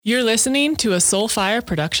You're listening to a Soulfire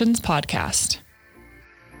Productions podcast.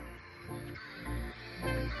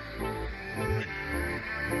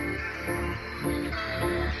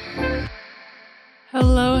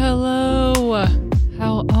 Hello, hello.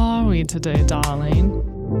 How are we today, darling?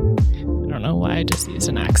 I don't know why I just used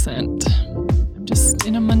an accent. I'm just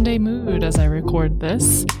in a Monday mood as I record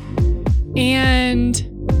this. And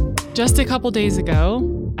just a couple days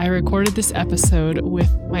ago, I recorded this episode with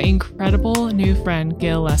my incredible new friend,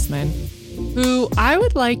 Gayle Lessmann, who I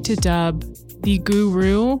would like to dub the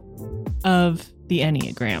guru of the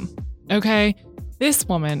Enneagram. Okay? This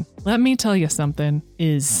woman, let me tell you something,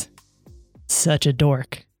 is such a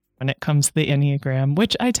dork when it comes to the Enneagram,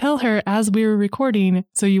 which I tell her as we were recording,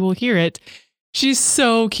 so you will hear it. She's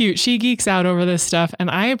so cute. She geeks out over this stuff, and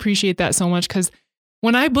I appreciate that so much because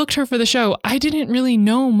when I booked her for the show, I didn't really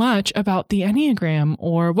know much about the Enneagram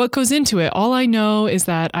or what goes into it. All I know is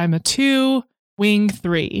that I'm a 2, wing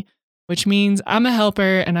 3, which means I'm a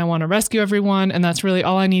helper and I want to rescue everyone. And that's really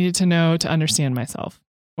all I needed to know to understand myself,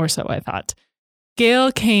 or so I thought.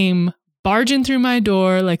 Gayle came barging through my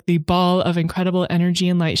door like the ball of incredible energy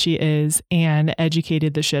and light she is, and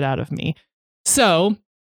educated the shit out of me. So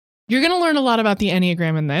you're going to learn a lot about the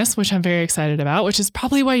Enneagram in this, which I'm very excited about, which is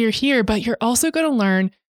probably why you're here, but you're also going to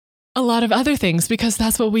learn a lot of other things because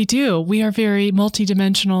that's what we do. We are very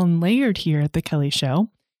multidimensional and layered here at The Kelly Show.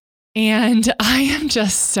 And I am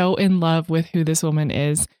just so in love with who this woman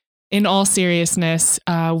is. In all seriousness,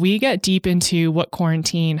 we get deep into what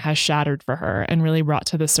quarantine has shattered for her and really brought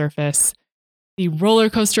to the surface the roller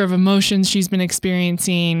coaster of emotions she's been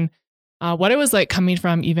experiencing, what it was like coming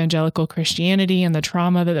from evangelical Christianity and the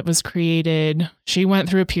trauma that was created. She went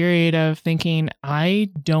through a period of thinking,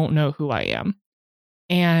 I don't know who I am,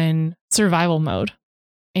 and survival mode,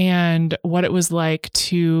 and what it was like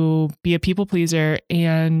to be a people pleaser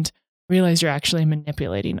and realize you're actually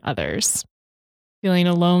manipulating others, feeling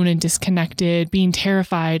alone and disconnected, being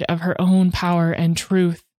terrified of her own power and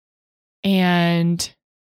truth, and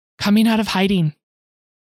coming out of hiding.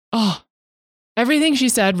 Oh, everything she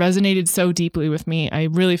said resonated so deeply with me. I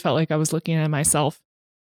really felt like I was looking at myself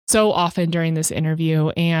so often during this interview.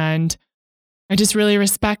 And I just really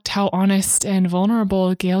respect how honest and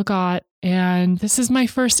vulnerable Gayle got. And this is my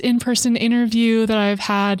first in-person interview that I've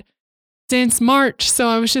had since March. So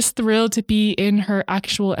I was just thrilled to be in her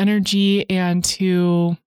actual energy and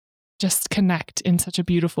to just connect in such a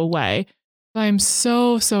beautiful way. I'm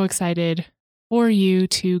so excited for you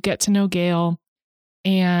to get to know Gayle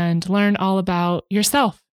and learn all about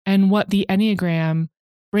yourself and what the Enneagram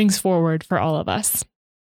brings forward for all of us.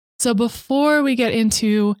 So before we get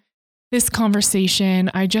into this conversation,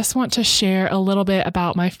 I just want to share a little bit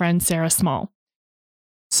about my friend Sarah Small.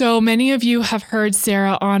 So many of you have heard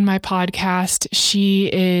Sarah on my podcast. She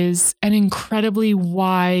is an incredibly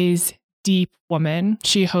wise, deep woman.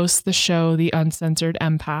 She hosts the show, The Uncensored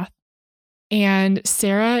Empath. And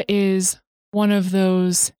Sarah is one of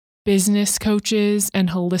those business coaches and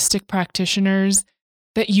holistic practitioners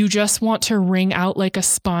that you just want to wring out like a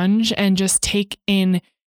sponge and just take in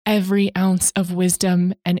every ounce of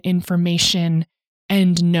wisdom and information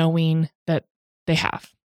and knowing that they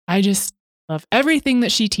have. I just love everything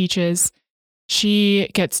that she teaches.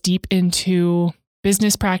 She gets deep into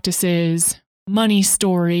business practices, money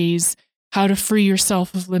stories, how to free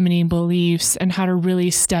yourself of limiting beliefs, and how to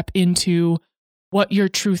really step into what your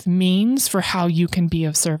truth means for how you can be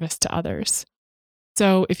of service to others.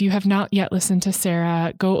 So if you have not yet listened to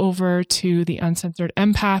Sarah, go over to The Uncensored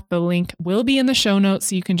Empath. The link will be in the show notes,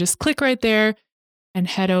 so you can just click right there and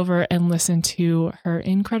head over and listen to her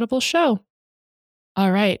incredible show.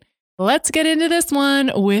 All right, let's get into this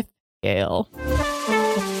one with Gayle.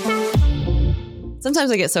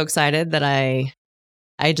 Sometimes I get so excited that I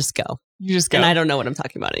just go. You just go. And I don't know what I'm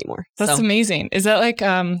talking about anymore. That's amazing. Is that like,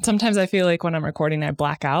 sometimes I feel like when I'm recording, I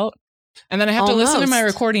black out and then I have to listen to my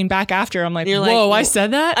recording back after. I'm like, whoa, I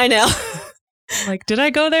said that? I know. Like, did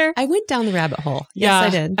I go there? I went down the rabbit hole. Yeah, yes, I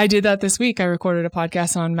did. I did that this week. I recorded a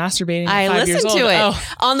podcast on masturbating at 5 years old. I listened to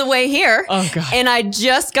it on the way here. Oh, God. And I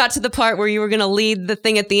just got to the part where you were going to lead the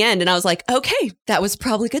thing at the end. And I was like, okay, that was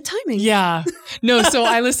probably good timing. Yeah. No, so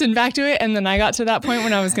I listened back to it. And then I got to that point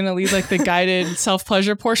when I was going to lead like the guided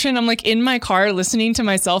self-pleasure portion. I'm like in my car listening to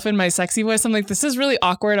myself in my sexy voice. I'm like, this is really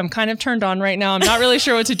awkward. I'm kind of turned on right now. I'm not really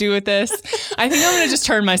sure what to do with this. I think I'm going to just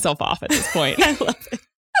turn myself off at this point. I love it.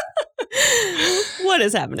 What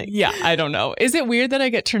is happening? Yeah, I don't know. Is it weird that I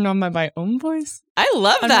get turned on by my own voice? I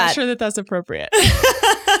love I'm that. not sure that that's appropriate.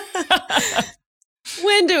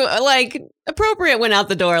 When do appropriate went out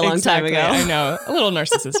the door a long time ago. I know. A little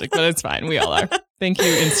narcissistic, but it's fine. We all are. Thank you,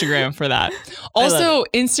 Instagram, for that. Also,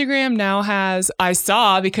 Instagram now has, I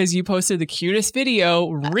saw because you posted the cutest video,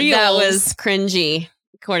 Reels. That was cringy,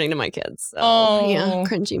 according to my kids. So, yeah,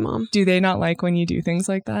 cringy mom. Do they not like when you do things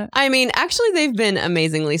like that? I mean, actually, they've been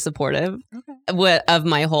amazingly supportive of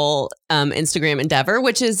my whole Instagram endeavor,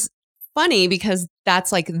 which is funny because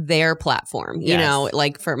that's like their platform, you know,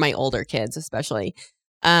 like for my older kids, especially.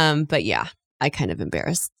 But yeah, I kind of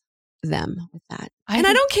embarrassed them with that. I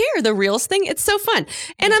don't care. The Reels thing, it's so fun.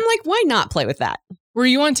 And I'm like, why not play with that? Were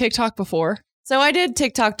you on TikTok before? So I did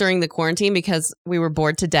TikTok during the quarantine because we were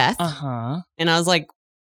bored to death. And I was like,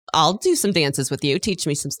 I'll do some dances with you. Teach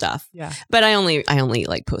me some stuff. Yeah. But I only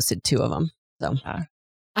like posted 2 of them. So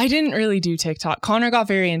I didn't really do TikTok. Connor got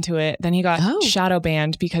very into it. Then he got shadow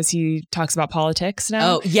banned because he talks about politics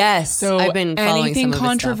now. Oh, yes. So I've been following anything some of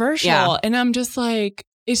controversial. His stuff. Yeah. And I'm just like,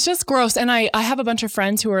 it's just gross. And I have a bunch of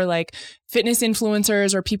friends who are like fitness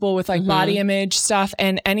influencers or people with like body image stuff.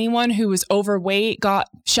 And anyone who was overweight got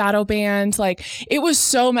shadow banned. Like it was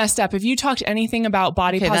so messed up. If you talked anything about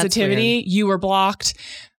body positivity, you were blocked.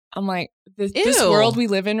 I'm like, this world we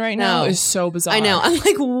live in right now is so bizarre. I know. I'm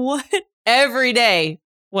like, what? Every day.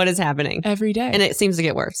 What is happening? Every day. And it seems to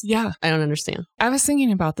get worse. Yeah. I don't understand. I was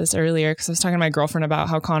thinking about this earlier because I was talking to my girlfriend about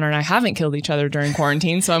how Connor and I haven't killed each other during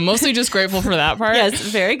quarantine. So I'm mostly just grateful for that part. Yes,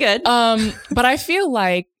 very good. But I feel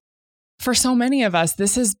like for so many of us,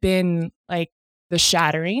 this has been like the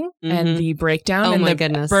shattering and the breakdown and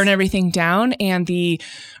the burn everything down and the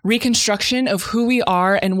reconstruction of who we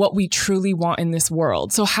are and what we truly want in this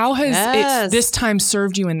world. So how has this time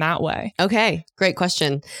served you in that way? Okay. Great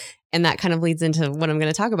question. And that kind of leads into what I'm going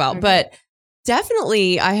to talk about. Okay. But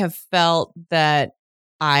definitely I have felt that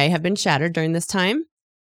I have been shattered during this time.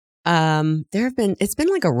 It's been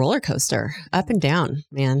like a roller coaster up and down,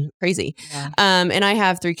 man, crazy. Yeah. And I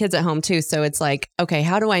have 3 kids at home too. So it's like, okay,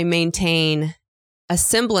 how do I maintain a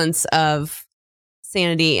semblance of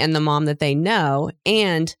sanity and the mom that they know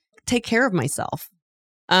and take care of myself?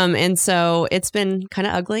 And so it's been kind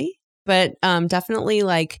of ugly, but definitely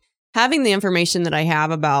like having the information that I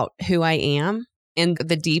have about who I am and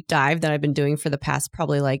the deep dive that I've been doing for the past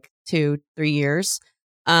probably like 2-3 years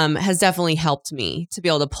has definitely helped me to be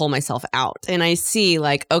able to pull myself out. And I see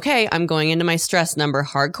like, okay, I'm going into my stress number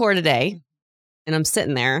hardcore today and I'm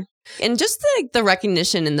sitting there. And just the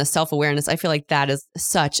recognition and the self-awareness, I feel like that is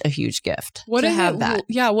such a huge gift to have that.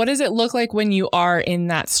 Yeah. What does it look like when you are in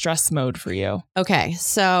that stress mode for you? Okay.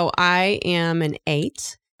 So I am an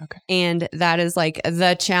 8. Okay. And that is like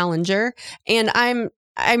the challenger. And I'm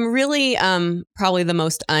really probably the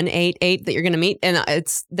most un-8 that you're going to meet. And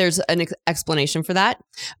there's an explanation for that.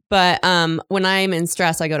 But when I'm in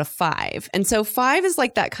stress, I go to 5. And so 5 is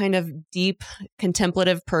like that kind of deep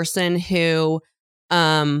contemplative person who,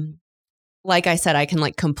 like I said, I can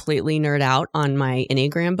like completely nerd out on my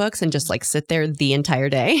Enneagram books and just like sit there the entire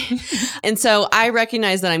day. And so I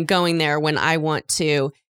recognize that I'm going there when I want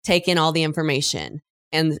to take in all the information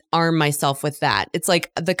and arm myself with that. It's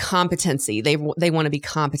like the competency. They want to be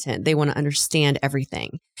competent. They want to understand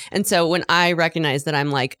everything. And so when I recognize that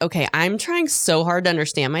I'm like, okay, I'm trying so hard to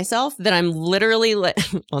understand myself that I'm literally,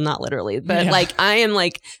 well, not literally, but like I am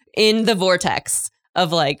like in the vortex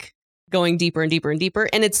of like going deeper and deeper and deeper.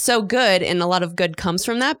 And it's so good. And a lot of good comes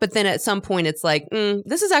from that. But then at some point it's like,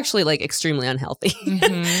 this is actually like extremely unhealthy.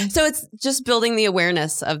 So it's just building the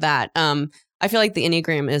awareness of that. I feel like the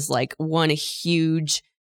Enneagram is like one huge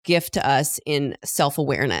gift to us in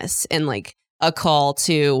self-awareness and like a call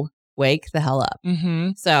to wake the hell up.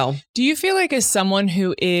 So do you feel like as someone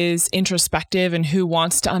who is introspective and who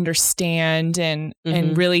wants to understand and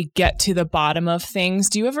really get to the bottom of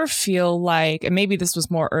things, do you ever feel like, and maybe this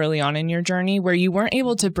was more early on in your journey, where you weren't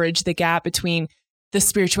able to bridge the gap between the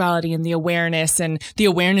spirituality and the awareness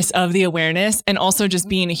of the awareness and also just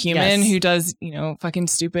being a human who does, fucking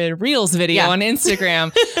stupid Reels video on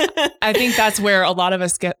Instagram? I think that's where a lot of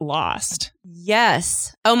us get lost.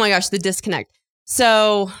 Yes. Oh my gosh, the disconnect.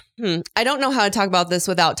 So I don't know how to talk about this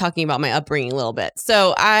without talking about my upbringing a little bit.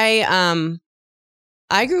 So I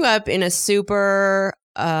grew up in a super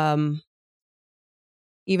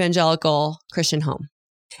evangelical Christian home.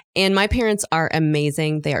 And my parents are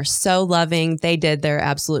amazing. They are so loving. They did their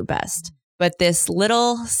absolute best. But this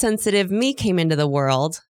little sensitive me came into the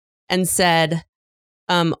world and said,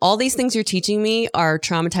 all these things you're teaching me are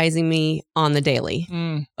traumatizing me on the daily,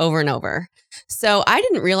 over and over. So I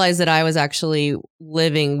didn't realize that I was actually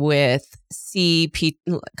living with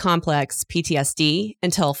complex PTSD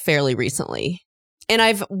until fairly recently. And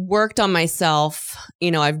I've worked on myself.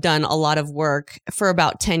 I've done a lot of work for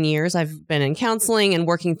about 10 years. I've been in counseling and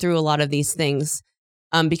working through a lot of these things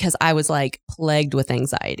because I was like plagued with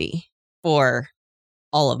anxiety for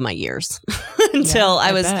all of my years until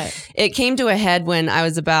it came to a head when I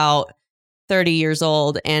was about 30 years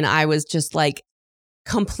old, and I was just like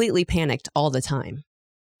completely panicked all the time.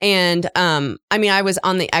 And I was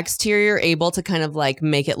on the exterior able to kind of like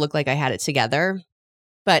make it look like I had it together.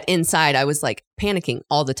 But inside, I was like panicking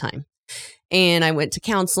all the time. And I went to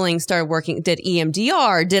counseling, started working, did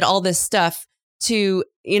EMDR, did all this stuff to,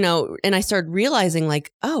 and I started realizing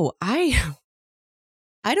like, oh, I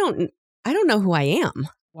don't know who I am.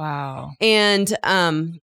 Wow. And, so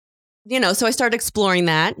I started exploring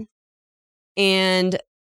that and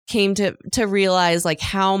came to realize like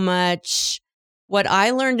how much what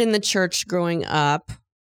I learned in the church growing up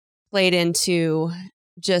played into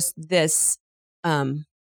just this,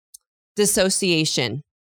 dissociation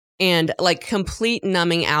and like complete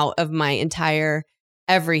numbing out of my entire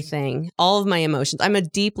everything, all of my emotions. I'm a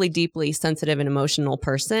deeply, deeply sensitive and emotional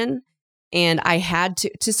person. And I had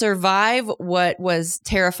to survive what was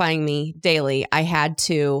terrifying me daily. I had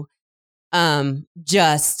to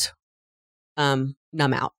just numb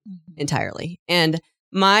out entirely. And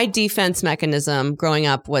my defense mechanism growing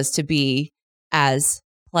up was to be as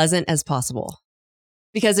pleasant as possible.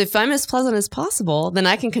 Because if I'm as pleasant as possible, then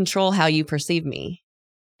I can control how you perceive me.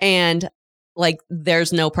 And like,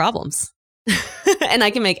 there's no problems. And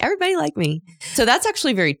I can make everybody like me. So that's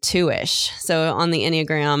actually very 2-ish. So on the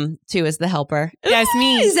Enneagram, 2 is the helper. That's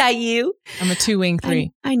me. Is that you? I'm a 2 wing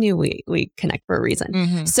 3. I knew we connect for a reason.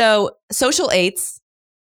 Mm-hmm. So social 8s,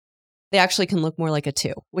 they actually can look more like a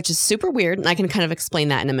 2, which is super weird. And I can kind of explain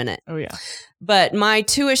that in a minute. Oh, yeah. But my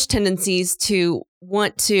 2-ish tendencies to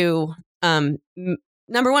want to,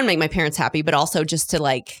 number one, make my parents happy, but also just to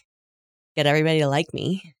like get everybody to like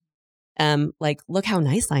me. Like, look how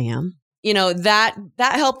nice I am. That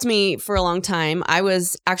helped me for a long time. I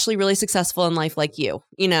was actually really successful in life like you,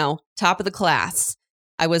 top of the class.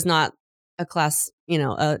 I was not a class,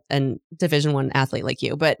 a Division I athlete like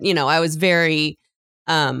you, but, I was very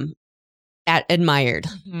admired,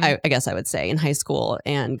 I guess I would say, in high school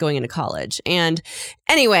and going into college. And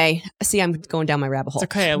anyway, see, I'm going down my rabbit hole.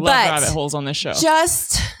 It's okay. I love rabbit holes on this show.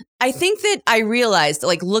 I think that I realized,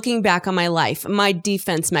 like looking back on my life, my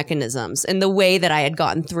defense mechanisms and the way that I had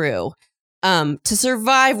gotten through to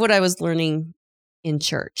survive what I was learning in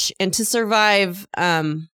church and to survive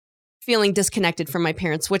feeling disconnected from my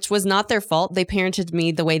parents, which was not their fault. They parented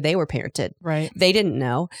me the way they were parented. Right. They didn't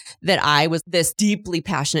know that I was this deeply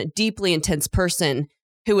passionate, deeply intense person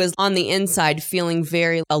who was on the inside feeling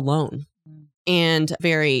very alone and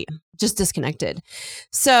very just disconnected.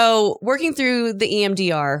 So working through the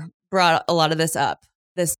EMDR brought a lot of this up,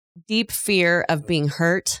 this deep fear of being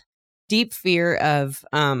hurt, deep fear of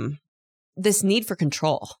this need for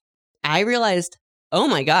control. I realized, oh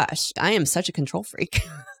my gosh, I am such a control freak.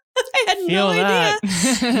 I had no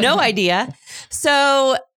idea. No idea.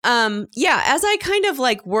 So, as I kind of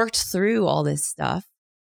like worked through all this stuff,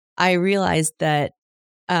 I realized that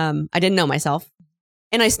I didn't know myself.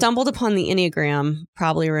 And I stumbled upon the Enneagram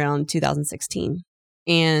probably around 2016.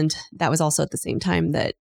 And that was also at the same time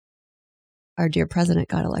that our dear president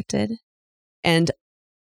got elected. And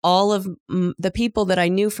all of the people that I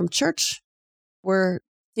knew from church were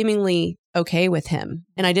seemingly okay with him.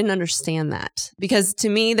 And I didn't understand that because to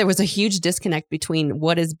me, there was a huge disconnect between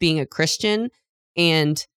what is being a Christian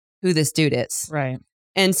and who this dude is. Right.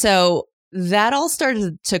 And so that all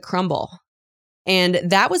started to crumble. And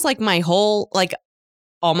that was like my whole, like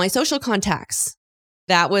all my social contacts.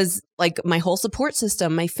 That was like my whole support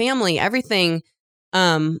system, my family, everything.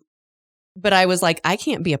 But I was like, I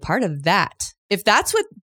can't be a part of that. If that's what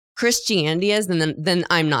Christianity is, then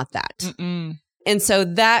I'm not that. Mm-mm. And so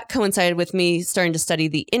that coincided with me starting to study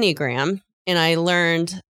the Enneagram, and I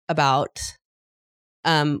learned about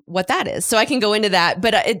what that is. So I can go into that,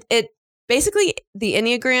 but it basically the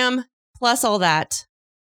Enneagram plus all that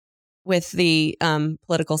with the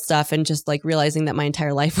political stuff and just like realizing that my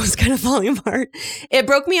entire life was kind of falling apart, it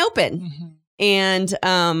broke me open. Mm-hmm.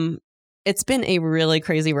 And it's been a really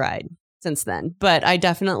crazy ride since then. But I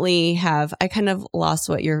definitely I kind of lost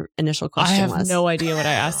what your initial question was. I have no idea what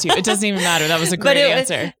I asked you. It doesn't even matter. That was a great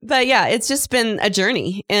answer. But yeah, it's just been a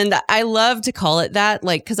journey. And I love to call it that,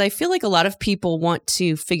 like, because I feel like a lot of people want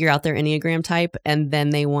to figure out their Enneagram type and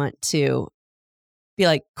then they want to be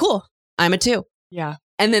like, cool, I'm a 2. Yeah.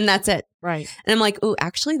 And then that's it. Right. And I'm like, oh,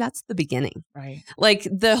 actually, that's the beginning. Right. Like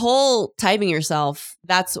the whole typing yourself,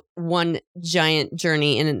 that's one giant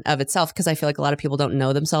journey in and of itself. Because I feel like a lot of people don't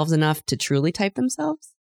know themselves enough to truly type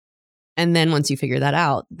themselves. And then once you figure that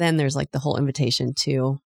out, then there's like the whole invitation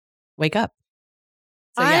to wake up.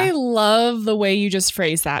 So, yeah. I love the way you just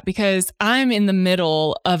phrased that because I'm in the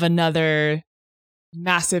middle of another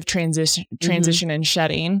massive transition and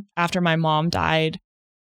shedding after my mom died.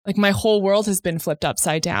 Like my whole world has been flipped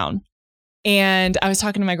upside down. And I was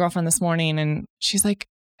talking to my girlfriend this morning and she's like,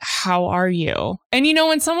 how are you? And you know,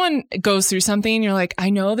 when someone goes through something, you're like, I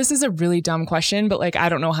know this is a really dumb question, but like, I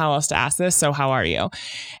don't know how else to ask this. So how are you?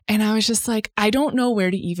 And I was just like, I don't know where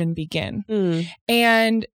to even begin.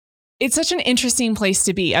 And it's such an interesting place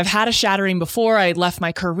to be. I've had a shattering before. I left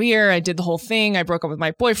my career. I did the whole thing. I broke up with my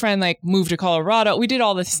boyfriend, like moved to Colorado. We did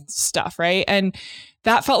all this stuff, right? And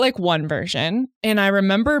that felt like one version. And I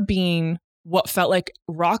remember being what felt like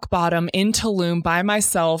rock bottom in Tulum by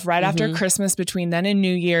myself right after Christmas, between then and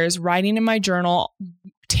New Year's, writing in my journal,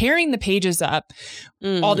 tearing the pages up,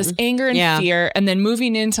 all this anger and fear, and then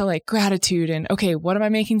moving into like gratitude and, okay, what am I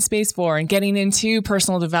making space for? And getting into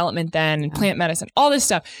personal development then and plant medicine, all this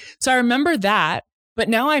stuff. So I remember that, but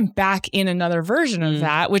now I'm back in another version of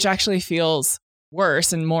that, which actually feels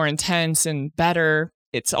worse and more intense and better.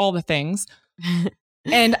 It's all the things.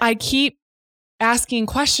 And I keep asking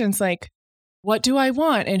questions like, what do I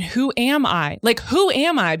want? And who am I? Like, who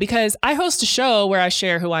am I? Because I host a show where I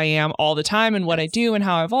share who I am all the time and what I do and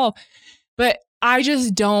how I evolve. But I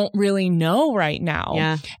just don't really know right now.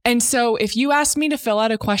 Yeah. And so if you asked me to fill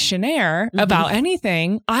out a questionnaire about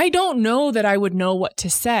anything, I don't know that I would know what to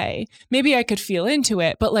say. Maybe I could feel into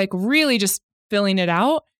it, but like really just filling it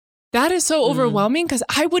out, that is so overwhelming because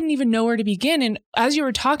I wouldn't even know where to begin. And as you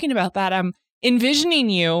were talking about that, I'm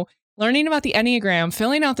envisioning you learning about the Enneagram,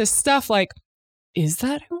 filling out this stuff like, is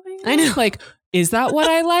that who I am? I know. Like, is that what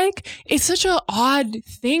I like? It's such an odd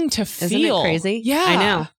thing to feel. Isn't it crazy? Yeah. I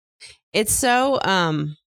know. It's so,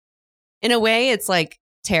 in a way, it's like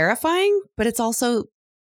terrifying, but it's also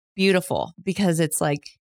beautiful because it's like,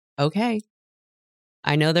 okay,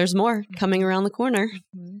 I know there's more coming around the corner.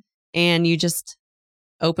 And you just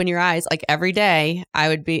open your eyes. Like every day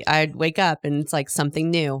I'd wake up and it's like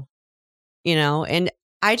something new, you know? And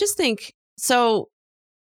I just think, so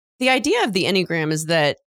the idea of the Enneagram is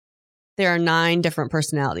that there are 9 different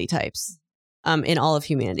personality types in all of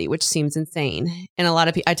humanity, which seems insane. And a lot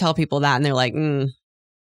of I tell people that and they're like,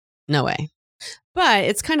 no way. But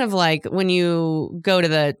it's kind of like when you go to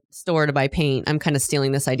the store to buy paint, I'm kind of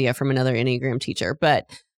stealing this idea from another Enneagram teacher, but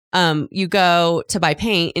you go to buy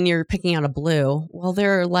paint and you're picking out a blue. Well,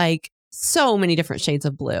 there are like so many different shades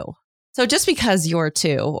of blue. So just because you're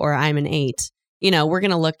 2 or I'm an 8, you know, we're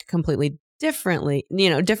going to look completely differently, you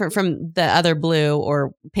know, different from the other blue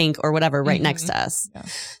or pink or whatever right next to us. Yeah.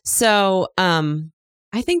 So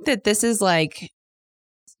I think that this is like,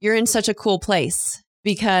 you're in such a cool place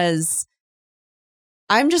because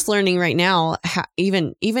I'm just learning right now, how,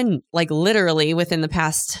 even like literally within the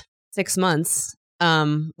past 6 months,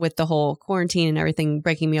 with the whole quarantine and everything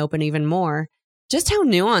breaking me open even more, just how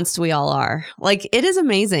nuanced we all are. Like it is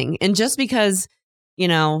amazing. And just because, you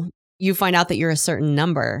know, you find out that you're a certain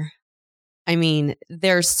number, I mean,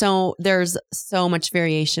 there's so much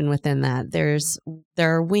variation within that. There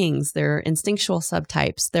are wings, there are instinctual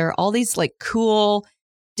subtypes. There are all these like cool,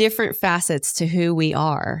 different facets to who we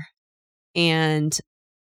are. And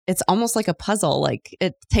it's almost like a puzzle. Like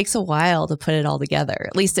it takes a while to put it all together.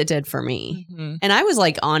 At least it did for me. And I was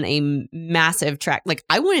like on a massive track. Like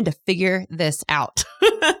I wanted to figure this out.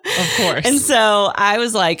 Of course. And so I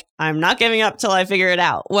was like, I'm not giving up till I figure it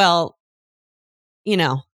out. Well, you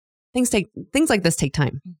know, things like this take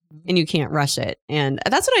time and you can't rush it. And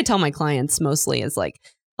that's what I tell my clients mostly is like,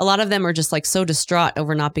 a lot of them are just like so distraught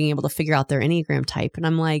over not being able to figure out their Enneagram type. And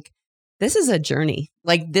I'm like, this is a journey.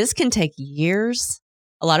 Like this can take years.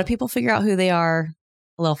 A lot of people figure out who they are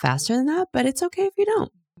a little faster than that, but it's okay if you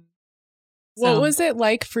don't. What was it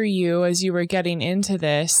like for you as you were getting into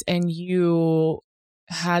this and you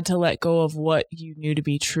had to let go of what you knew to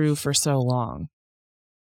be true for so long?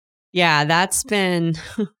 Yeah, that's been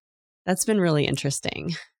really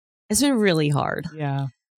interesting. It's been really hard. Yeah.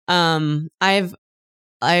 I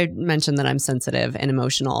mentioned that I'm sensitive and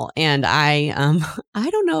emotional, and I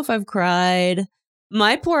don't know if I've cried.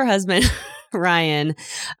 My poor husband, Ryan,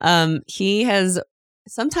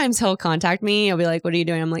 sometimes he'll contact me. He'll be like, "What are you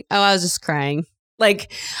doing?" I'm like, "Oh, I was just crying."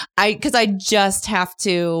 Like because I just have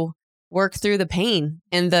to work through the pain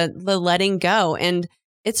and the letting go. And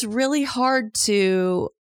it's really hard to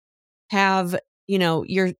have, you know,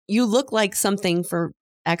 you look like something for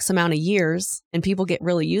X amount of years and people get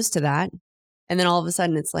really used to that. And then all of a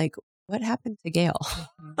sudden it's like, what happened to Gayle?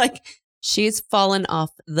 Like she's fallen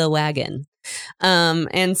off the wagon.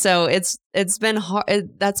 And so it's been hard.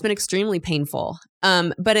 That's been extremely painful.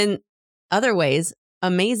 But other ways,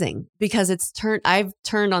 amazing, because I've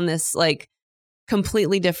turned on this like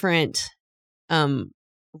completely different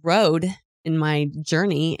road in my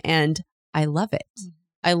journey, and I love it.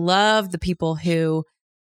 I love the people who,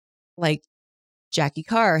 like Jackie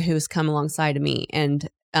Carr, who's come alongside of me and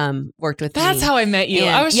worked with me. That's how I met you.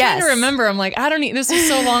 And I was trying to remember. I'm like, this was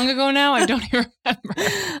so long ago now. I don't even remember.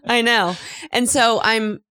 I know. And so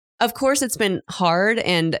of course it's been hard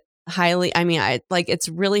and it's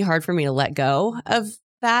really hard for me to let go of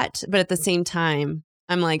that. But at the same time,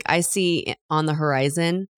 I'm like, I see on the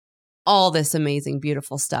horizon all this amazing,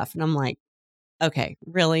 beautiful stuff. And I'm like, okay,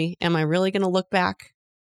 really? Am I really going to look back?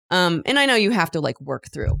 And I know you have to like work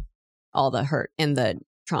through all the hurt and the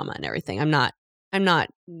trauma and everything. I'm not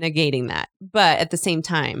negating that. But at the same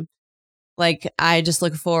time, like I just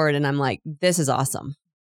look forward and I'm like, this is awesome.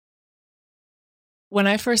 When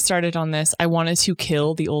I first started on this, I wanted to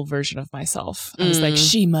kill the old version of myself. I was like,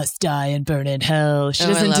 she must die and burn in hell. She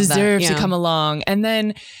doesn't deserve to come along. And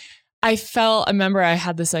then I remember I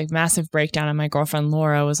had this like massive breakdown, and my girlfriend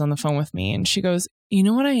Laura was on the phone with me, and she goes, you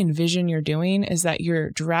know what I envision you're doing is that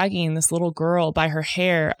you're dragging this little girl by her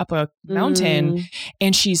hair up a mountain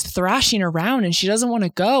and she's thrashing around and she doesn't want to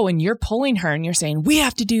go, and you're pulling her and you're saying, we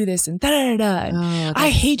have to do this and da da da. Oh, I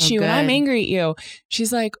hate you and I'm angry at you.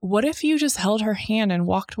 She's like, what if you just held her hand and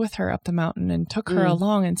walked with her up the mountain and took her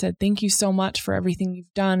along and said, thank you so much for everything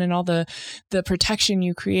you've done and all the protection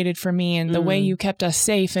you created for me and the way you kept us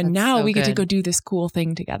safe. And now we get to go do this cool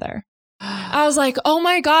thing together. I was like, oh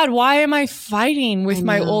my God, why am I fighting with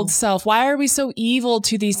my old self? Why are we so evil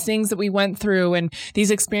to these things that we went through and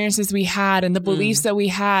these experiences we had and the beliefs that we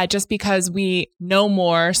had just because we know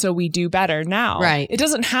more, so we do better now? Right. It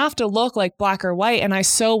doesn't have to look like black or white. And I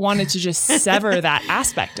so wanted to just sever that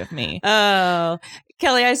aspect of me. Oh,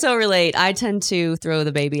 Kelly, I so relate. I tend to throw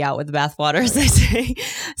the baby out with the bathwater, as they say.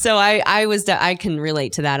 So I can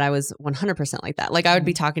relate to that. I was 100% like that. Like I would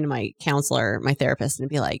be talking to my counselor, my therapist, and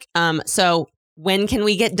be like, so when can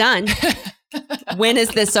we get done? When is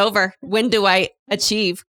this over? When do I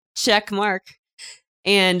achieve? Check mark.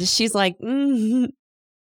 And she's like, I'm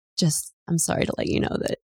sorry to let you know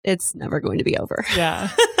that it's never going to be over. Yeah.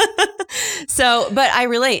 So, but I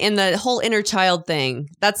relate. And the whole inner child thing,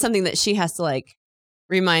 that's something that she has to like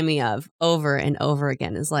remind me of over and over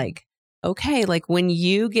again, is like, okay, like when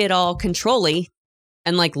you get all control-y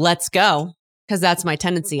and like, let's go. Cause that's my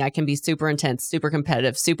tendency. I can be super intense, super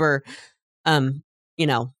competitive, super, gung-ho.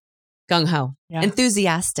 Yeah.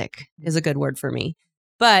 Enthusiastic is a good word for me.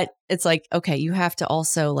 But it's like, okay, you have to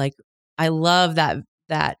also like, I love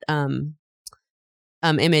that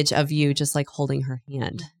image of you just like holding her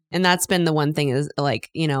hand. And that's been the one thing is like,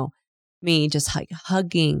 me just like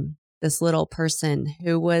hugging this little person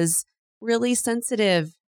who was really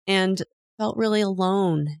sensitive and felt really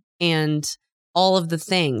alone and all of the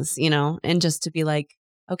things, and just to be like,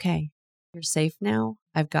 okay, you're safe now.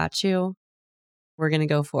 I've got you. We're going to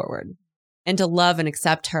go forward, and to love and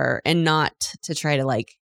accept her and not to try to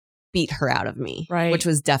like beat her out of me, right? Which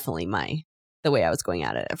was definitely the way I was going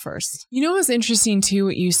at it at first. You know, it was interesting too,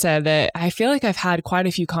 what you said, that I feel like I've had quite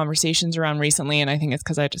a few conversations around recently. And I think it's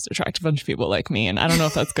because I just attract a bunch of people like me. And I don't know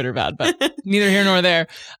if that's good or bad, but neither here nor there.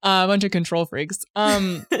 A bunch of control freaks.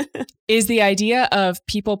 Is the idea of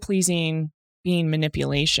people pleasing being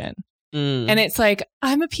manipulation. And it's like,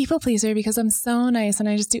 I'm a people pleaser because I'm so nice and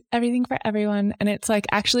I just do everything for everyone. And it's like,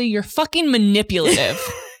 actually, you're fucking manipulative.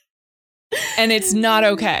 And it's not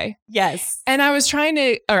okay. Yes. And I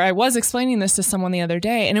was explaining this to someone the other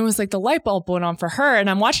day, and it was like the light bulb went on for her, and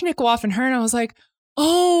I'm watching it go off in her, and I was like,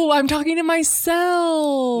 oh, I'm talking to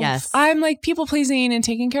myself. Yes. I'm like people pleasing and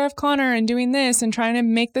taking care of Connor and doing this and trying to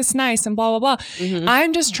make this nice and blah, blah, blah.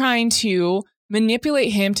 I'm just trying to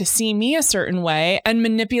manipulate him to see me a certain way and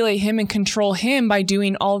manipulate him and control him by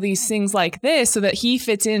doing all these things like this so that he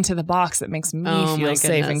fits into the box that makes me feel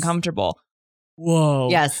safe and comfortable. Whoa.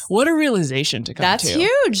 Yes. What a realization to come to. That's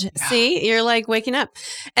huge. Yeah. See, you're like waking up.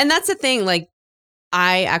 And that's the thing. Like,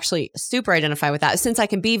 I actually super identify with that since I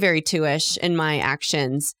can be very two-ish in my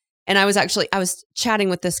actions. And I was chatting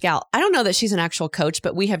with this gal. I don't know that she's an actual coach,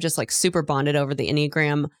 but we have just like super bonded over the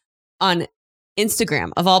Enneagram on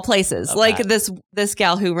Instagram of all places. Love like that. This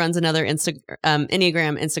gal who runs another Enneagram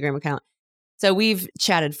Instagram account. So we've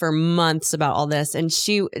chatted for months about all this. And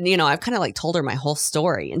she, I've kind of like told her my whole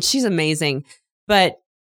story, and she's amazing. But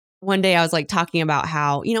one day I was like talking about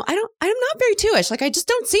how, I'm not very two-ish. Like I just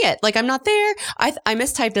don't see it. Like I'm not there. I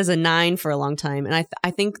mistyped as a 9 for a long time. And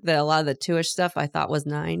I think that a lot of the two-ish stuff I thought was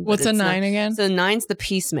 9. What's a 9 again? So 9's the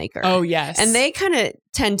peacemaker. Oh, yes. And they kind of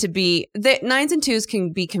tend to be, 9s and 2s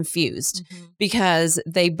can be confused because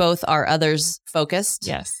they both are others focused.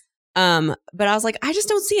 Yes. But I was like, I just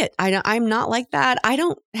don't see it. I'm not like that. I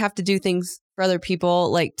don't have to do things for other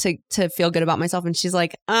people like to feel good about myself. And she's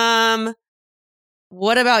like,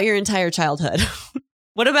 what about your entire childhood?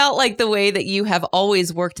 What about like the way that you have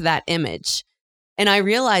always worked that image? And I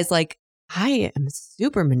realized like, I am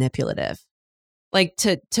super manipulative, like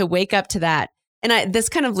to wake up to that. And this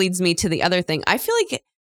kind of leads me to the other thing. I feel like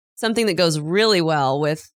something that goes really well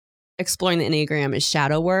with exploring the Enneagram is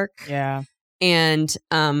shadow work. Yeah. And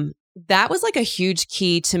that was like a huge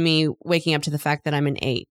key to me waking up to the fact that I'm an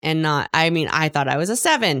 8 and not, I thought I was a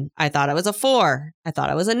 7. I thought I was a 4. I thought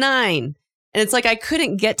I was a 9. And it's like I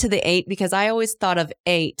couldn't get to the 8 because I always thought of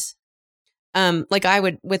 8. Like I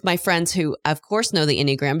would with my friends who, of course, know the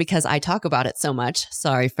Enneagram because I talk about it so much.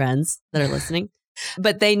 Sorry, friends that are listening.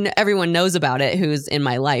 But everyone knows about it who's in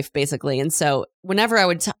my life, basically. And so whenever I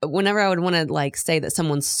would want to like say that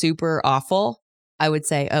someone's super awful, I would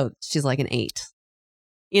say, oh, she's like an 8.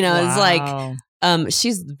 You know, It's like,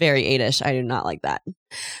 she's very 8-ish. I do not like that.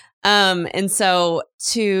 And so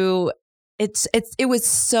it was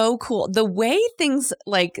so cool. The way things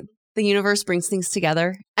like the universe brings things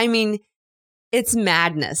together. I mean, it's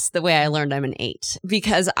madness the way I learned I'm an 8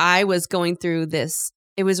 because I was going through this.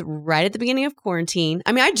 It was right at the beginning of quarantine.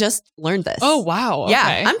 I mean, I just learned this. Oh, wow. Okay.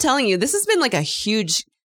 Yeah, I'm telling you, this has been like a huge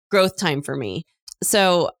growth time for me.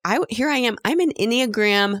 So here I am. I'm an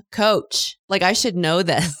Enneagram coach. Like I should know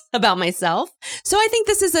this about myself. So I think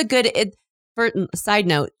this is a good, side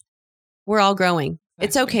note, we're all growing. Exactly.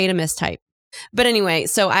 It's okay to mistype. But anyway,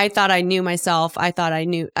 so I thought I knew myself. I thought I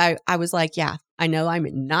knew, I was like, yeah, I know I'm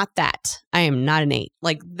not that. I am not an 8.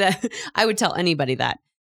 Like I would tell anybody that.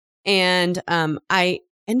 And I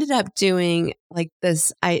ended up doing like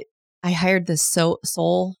this. I hired this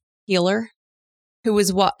soul healer who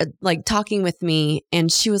was like talking with me.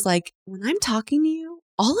 And she was like, when I'm talking to you,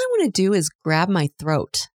 all I want to do is grab my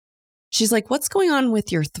throat. She's like, what's going on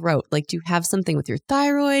with your throat? Like, do you have something with your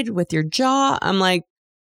thyroid, with your jaw? I'm like,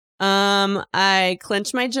 I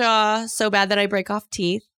clench my jaw so bad that I break off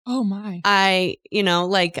teeth. Oh my. I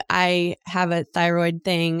have a thyroid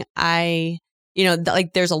thing.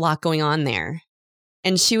 Like there's a lot going on there.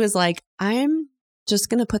 And she was like, I'm just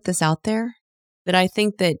going to put this out there that I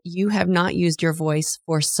think that you have not used your voice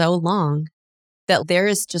for so long that there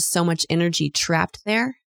is just so much energy trapped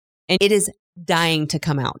there and it is dying to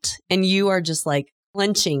come out. And you are just like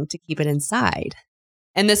clenching to keep it inside.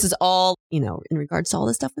 And this is all, in regards to all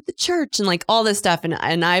this stuff with the church and like all this stuff.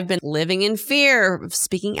 And I've been living in fear of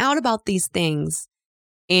speaking out about these things.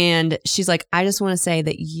 And she's like, I just want to say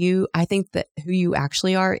that I think that who you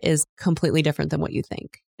actually are is completely different than what you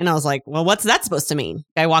think. And I was like, well, what's that supposed to mean?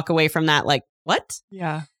 I walk away from that like, what?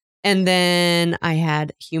 Yeah. And then I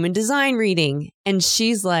had human design reading. And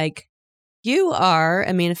she's like, you are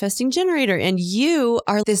a manifesting generator and you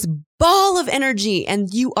are this ball of energy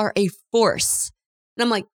and you are a force. And I'm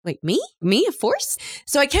like, wait, me? Me, a force?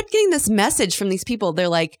 So I kept getting this message from these people. They're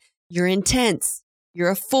like, you're intense.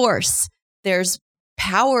 You're a force. There's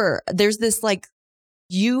power. There's this like,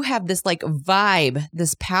 you have this like vibe,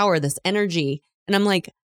 this power, this energy. And I'm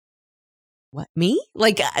like, what, me?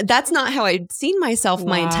 Like, that's not how I'd seen myself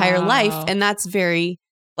my entire life. And that's very,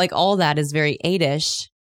 like, all that is very 8-ish.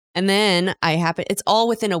 And then it's all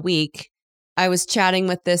within a week. I was chatting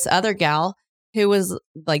with this other gal who was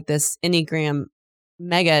like this Enneagram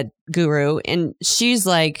mega guru. And she's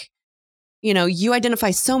like, you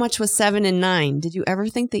identify so much with 7 and 9. Did you ever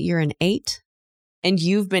think that you're an 8? And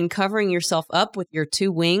you've been covering yourself up with your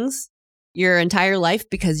 2 wings your entire life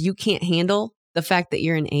because you can't handle the fact that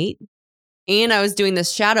you're an 8? And I was doing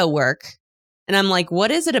this shadow work. And I'm like, what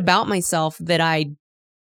is it about myself that I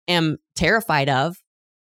am terrified of?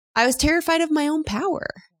 I was terrified of my own power.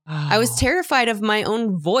 Wow. I was terrified of my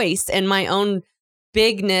own voice and my own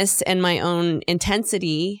bigness and my own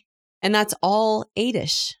intensity. And that's all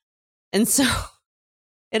 8-ish. And so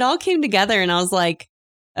it all came together and I was like,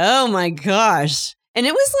 oh my gosh. And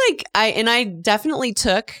it was like, I definitely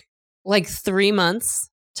took like 3 months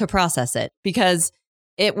to process it because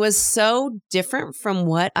it was so different from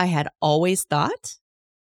what I had always thought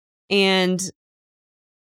and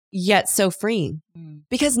yet so freeing.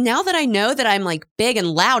 Because now that I know that I'm like big and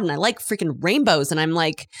loud and I like freaking rainbows and I'm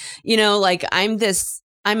like,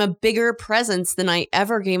 I'm a bigger presence than I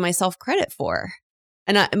ever gave myself credit for.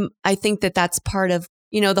 And I think that that's part of,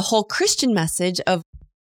 the whole Christian message of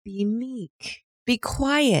be meek, be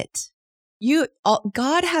quiet.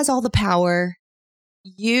 God has all the power.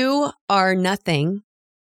 You are nothing.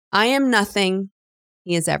 I am nothing.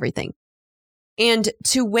 He is everything. And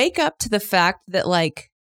to wake up to the fact that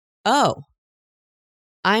like, oh,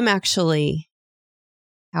 I'm actually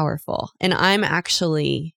powerful and I'm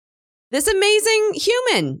actually this amazing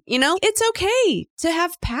human. You know, it's okay to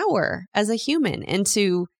have power as a human and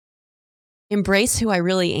to embrace who I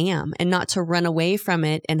really am and not to run away from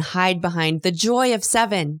it and hide behind the joy of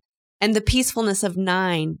 7 and the peacefulness of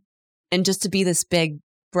 9 and just to be this big,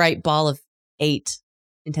 bright ball of 8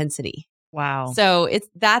 intensity. Wow. So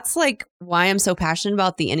that's like why I'm so passionate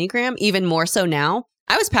about the Enneagram, even more so now.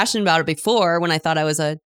 I was passionate about it before when I thought I was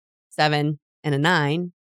a 7 and a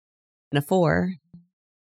 9 and a 4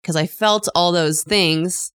 because I felt all those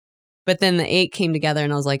things. But then the 8 came together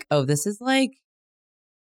and I was like, oh, this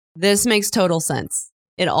makes total sense.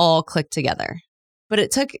 It all clicked together. But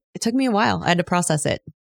it took me a while. I had to process it.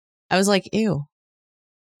 I was like, ew.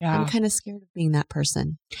 Yeah. I'm kind of scared of being that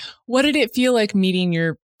person. What did it feel like meeting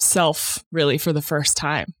yourself really for the first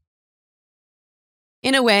time?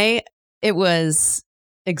 In a way, it was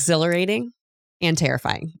exhilarating and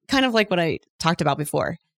terrifying. Kind of like what I talked about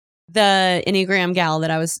before. The Enneagram gal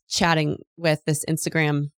that I was chatting with, this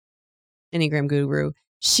Enneagram guru,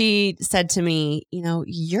 she said to me, you know,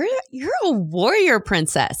 you're a warrior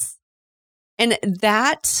princess. And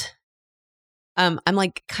that, I'm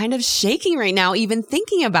like kind of shaking right now, even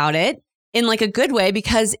thinking about it in like a good way,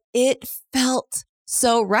 because it felt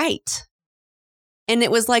so right. And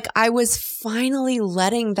it was like I was finally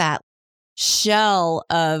letting that shell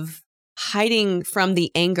of hiding from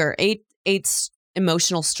the anger. Eight's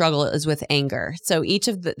emotional struggle is with anger. So each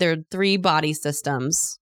of there are 3 body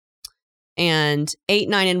systems. And 8,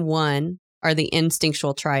 9, and 1 are the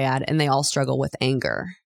instinctual triad, and they all struggle with anger.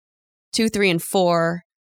 2, 3, and 4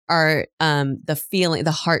 are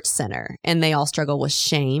the heart center, and they all struggle with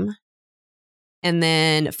shame. And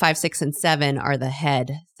then 5, 6, and 7 are the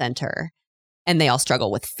head center, and they all struggle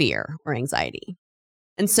with fear or anxiety.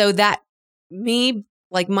 And so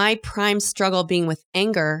like my prime struggle being with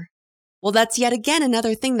anger, well, that's yet again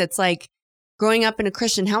another thing that's like growing up in a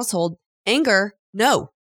Christian household, anger, no.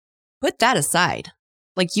 Put that aside.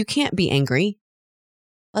 Like, you can't be angry.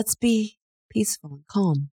 Let's be peaceful and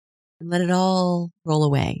calm and let it all roll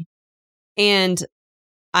away. And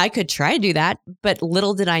I could try to do that, but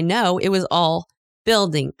little did I know it was all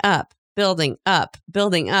building up, building up,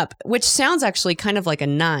 building up, which sounds actually kind of like a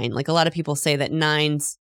 9. Like a lot of people say that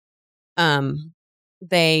 9s,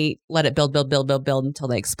 they let it build until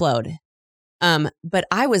they explode. But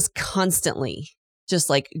I was constantly just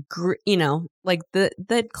like, like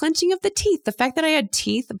the clenching of the teeth, the fact that I had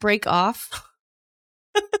teeth break off.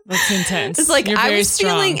 That's intense. It's like I was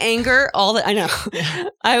feeling anger I know. Yeah.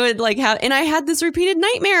 I would like and I had this repeated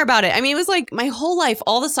nightmare about it. I mean, it was like my whole life,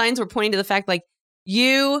 all the signs were pointing to the fact like,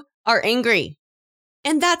 you are angry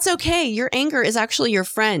and that's okay. Your anger is actually your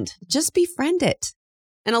friend. Just befriend it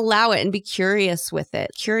and allow it and be curious with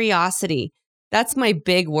it. Curiosity. That's my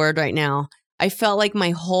big word right now. I felt like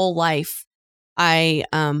my whole life, I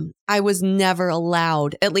was never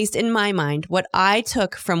allowed, at least in my mind, what I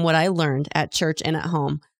took from what I learned at church and at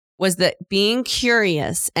home was that being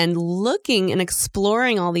curious and looking and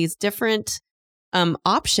exploring all these different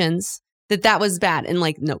options, that was bad. And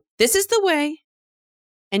like, no, this is the way.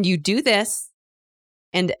 And you do this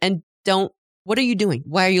and don't, what are you doing?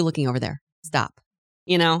 Why are you looking over there? Stop.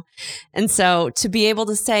 You know? And so to be able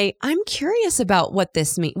to say, I'm curious about what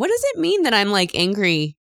this means. What does it mean that I'm like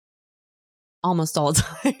angry almost all the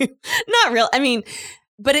time? Not real. I mean,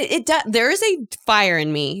 but it does. There is a fire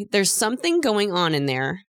in me. There's something going on in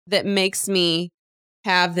there that makes me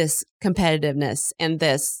have this competitiveness and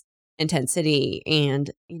this intensity.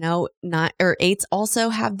 And, eights also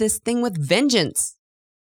have this thing with vengeance.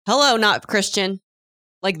 Hello, not Christian.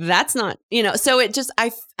 Like that's not, so it just,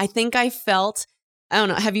 I think I felt, I don't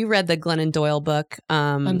know. Have you read the Glennon Doyle book?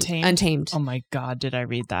 Untamed. Oh my God. Did I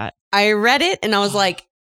read that? I read it and I was like,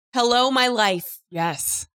 hello, my life.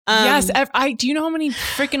 Yes. Yes. Do you know how many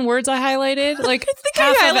freaking words I highlighted? Like I think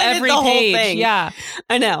half I of every the page. Whole thing. Yeah.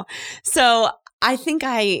 I know. So I think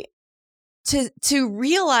to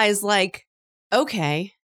realize like,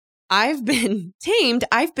 okay, I've been tamed.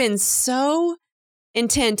 I've been so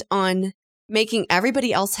intent on making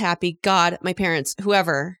everybody else happy. God, my parents,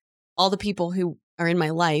 whoever, all the people who are in my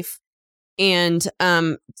life. And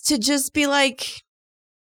to just be like,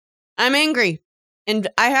 I'm angry and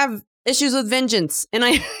I have issues with vengeance. And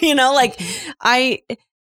I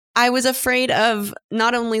was afraid of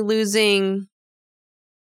not only losing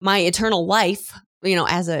my eternal life,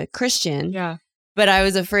 as a Christian, yeah, but I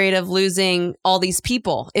was afraid of losing all these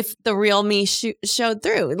people if the real me showed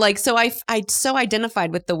through. Like, so I so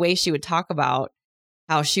identified with the way she would talk about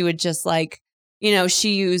how she would just like,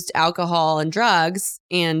 she used alcohol and drugs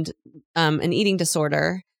and an eating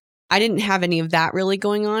disorder. I didn't have any of that really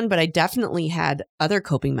going on, but I definitely had other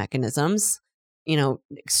coping mechanisms.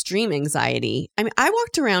 extreme anxiety. I mean, I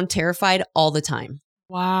walked around terrified all the time.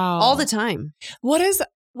 Wow. All the time.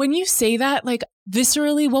 When you say that, like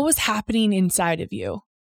viscerally, what was happening inside of you?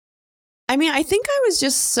 I mean, I think I was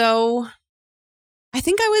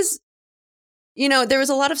there was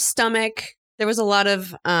a lot of stomach. There was a lot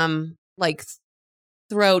of like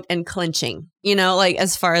throat and clenching, like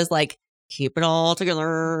as far as like, keep it all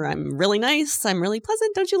together. I'm really nice. I'm really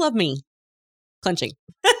pleasant. Don't you love me? Clenching.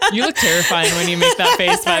 You look terrifying when you make that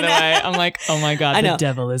face, by the way. I'm like, oh my God, the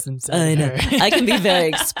devil is inside I know. her. I can be very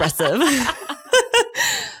expressive.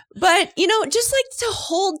 But, just like to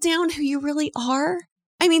hold down who you really are.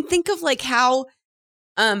 I mean, think of like how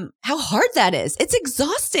hard that is. It's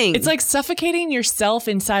exhausting. It's like suffocating yourself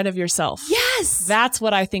inside of yourself. Yes. That's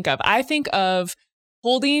what I think of. I think of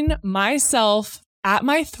holding myself at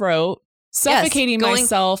my throat, suffocating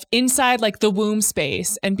myself inside like the womb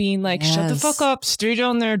space and being like, shut the fuck up, stay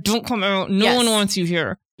down there, don't come out. No one wants you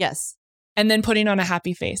here. Yes. And then putting on a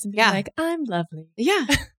happy face and being like, I'm lovely. Yeah.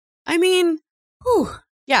 I mean,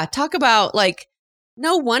 yeah. Talk about like,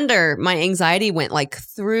 no wonder my anxiety went like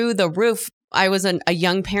through the roof. I was a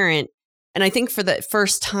young parent. And I think for the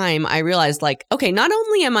first time I realized like, okay, not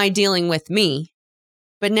only am I dealing with me,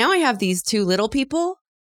 but now I have these two little people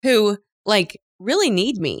who like really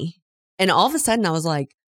need me. And all of a sudden I was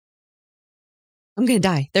like, I'm going to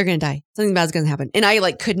die. They're going to die. Something bad's going to happen. And I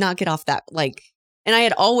like could not get off that. Like, and I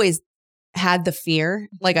had always had the fear,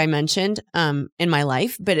 like I mentioned, in my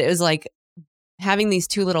life, but it was like having these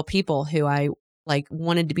two little people who I like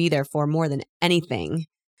wanted to be there for more than anything.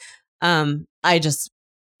 I just,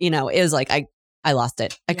 it was like, I lost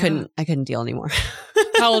it. I couldn't deal anymore.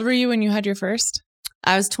 How old were you when you had your first?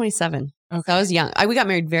 I was 27. Okay. So I was young. We got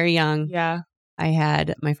married very young. Yeah. I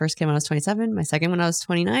had my first kid when I was 27, my second when I was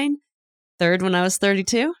 29, third when I was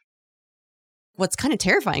 32. What's kind of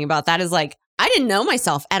terrifying about that is like, I didn't know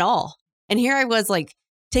myself at all. And here I was like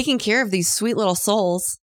taking care of these sweet little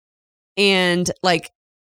souls and like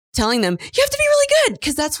telling them, you have to be really good.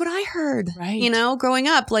 Because that's what I heard, right. Growing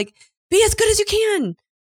up, like be as good as you can.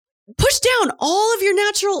 Push down all of your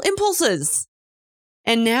natural impulses.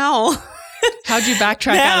 And now... How'd you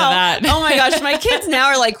backtrack out of that? Oh my gosh. My kids now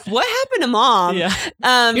are like, what happened to mom? Yeah.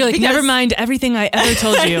 You're like, never mind everything I ever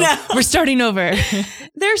told you. We're starting over.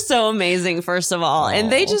 They're so amazing, first of all.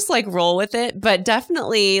 And they just like roll with it. But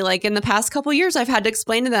definitely like in the past couple of years, I've had to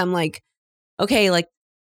explain to them like, okay, like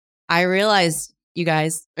I realized you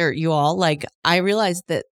guys or you all, like I realized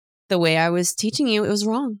that the way I was teaching you, it was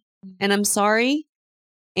wrong. And I'm sorry.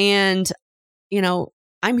 And,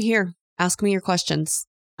 I'm here. Ask me your questions.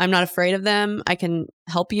 I'm not afraid of them. I can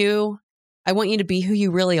help you. I want you to be who you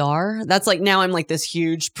really are. That's like, now I'm like this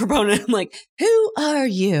huge proponent. I'm like, who are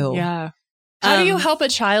you? Yeah. How do you help a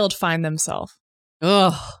child find themselves?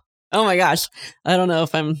 Oh my gosh. I don't know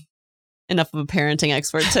if I'm enough of a parenting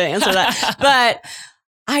expert to answer that. But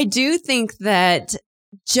I do think that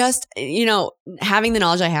just, having the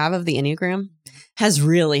knowledge I have of the Enneagram has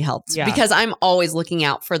really helped because I'm always looking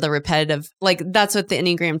out for the repetitive, like that's what the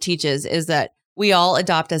Enneagram teaches is that we all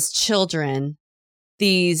adopt as children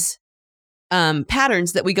these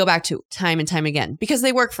patterns that we go back to time and time again because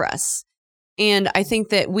they work for us. And I think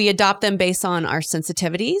that we adopt them based on our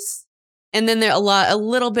sensitivities. And then there a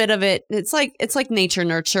little bit of it. It's like nature,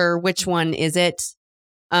 nurture. Which one is it?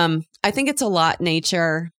 I think it's a lot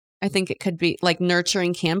nature. I think it could be like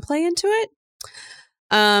nurturing can play into it.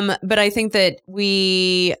 But I think that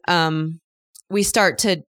we start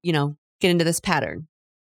to, get into this pattern.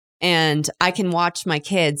 And I can watch my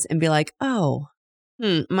kids and be like, oh,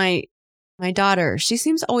 my daughter, she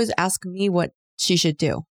seems to always ask me what she should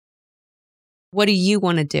do. What do you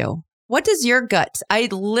want to do? What does your gut? I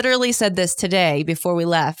literally said this today before I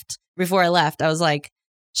left. I was like,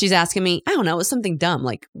 she's asking me, I don't know, it was something dumb.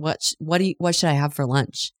 Like, what should I have for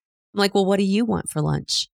lunch? I'm like, well, what do you want for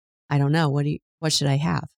lunch? I don't know. What should I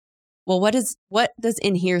have? Well, what does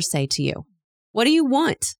in here say to you? What do you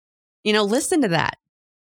want? Listen to that.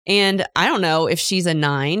 And I don't know if she's a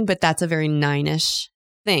 9, but that's a very 9-ish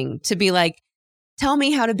thing to be like, tell me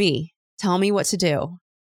how to be, tell me what to do.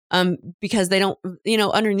 Because they don't,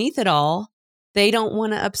 underneath it all, they don't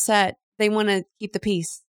want to upset. They want to keep the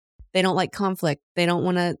peace. They don't like conflict. They don't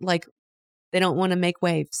want to make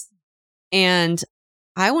waves. And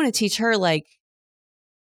I want to teach her like,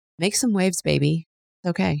 make some waves, baby. It's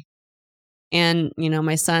okay. And,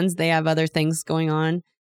 my sons, they have other things going on.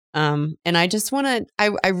 And I just want to,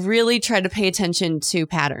 I really try to pay attention to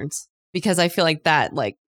patterns because I feel like that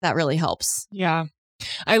really helps. Yeah.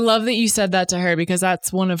 I love that you said that to her because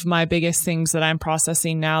that's one of my biggest things that I'm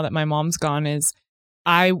processing now that my mom's gone is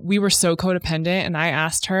we were so codependent and I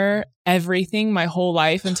asked her everything my whole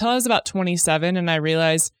life until I was about 27. And I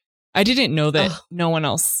realized I didn't know that no one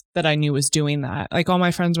else that I knew was doing that. Like all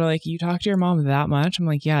my friends were like, you talk to your mom that much? I'm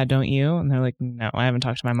like, yeah, don't you? And they're like, no, I haven't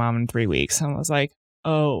talked to my mom in 3 weeks. And I was like,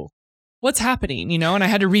 oh, what's happening? And I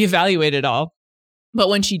had to reevaluate it all. But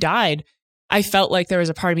when she died, I felt like there was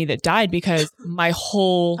a part of me that died because my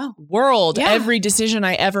whole world, every decision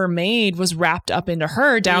I ever made was wrapped up into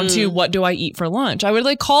her, down to what do I eat for lunch? I would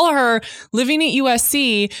like call her living at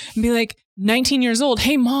USC and be like 19 years old.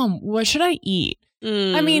 Hey, mom, what should I eat?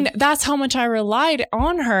 I mean, that's how much I relied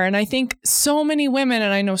on her. And I think so many women,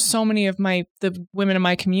 and I know so many of the women in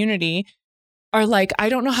my community are like, I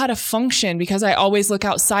don't know how to function because I always look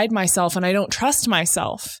outside myself and I don't trust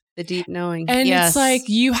myself. The deep knowing. And it's like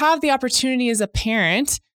you have the opportunity as a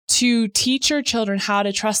parent to teach your children how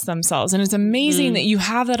to trust themselves. And it's amazing that you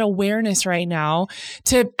have that awareness right now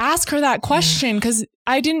to ask her that question because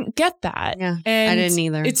I didn't get that. Yeah, and I didn't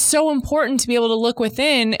either. It's so important to be able to look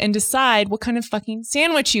within and decide what kind of fucking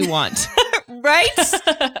sandwich you want. Right?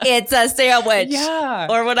 It's a sandwich. Yeah.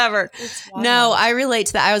 Or whatever. No, I relate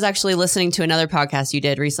to that. I was actually listening to another podcast you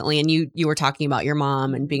did recently, and you were talking about your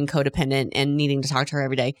mom and being codependent and needing to talk to her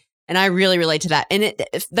every day. And I really relate to that. And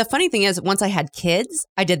the funny thing is, once I had kids,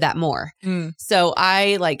 I did that more. So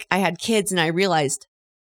I had kids and I realized,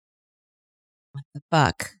 what the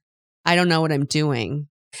fuck? I don't know what I'm doing.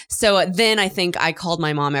 So then I think I called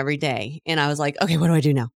my mom every day and I was like, okay, what do I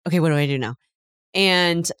do now? Okay, what do I do now?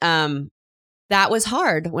 And that was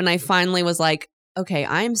hard when I finally was like, okay,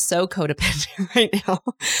 I am so codependent right now.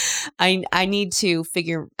 I need to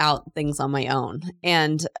figure out things on my own.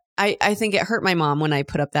 And I think it hurt my mom when I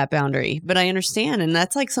put up that boundary, but I understand. And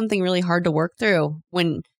that's like something really hard to work through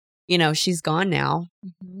when, she's gone now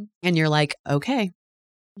and you're like, okay.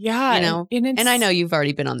 Yeah. And I know you've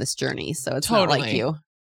already been on this journey, so it's not like you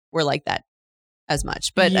were like that as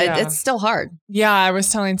much, but it's still hard. Yeah. I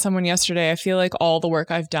was telling someone yesterday, I feel like all the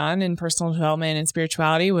work I've done in personal development and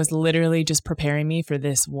spirituality was literally just preparing me for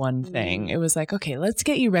this one thing. It was like, okay, let's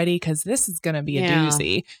get you ready because this is going to be a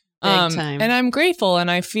doozy. Big time. And I'm grateful.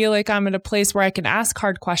 And I feel like I'm at a place where I can ask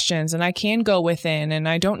hard questions and I can go within and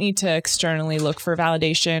I don't need to externally look for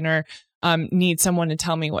validation or need someone to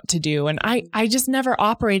tell me what to do. And I just never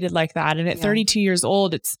operated like that. And at 32 years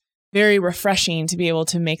old, it's very refreshing to be able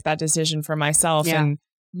to make that decision for myself and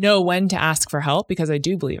know when to ask for help, because I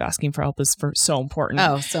do believe asking for help is so important.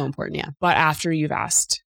 Oh, so important. Yeah. But after you've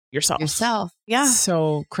asked yourself. Yeah.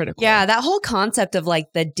 So critical. Yeah. That whole concept of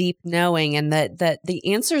like the deep knowing and that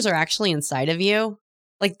the answers are actually inside of you.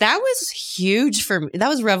 Like that was huge for me. That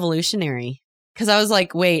was revolutionary because I was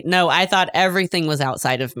like, wait, no, I thought everything was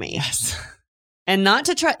outside of me. Yes. And not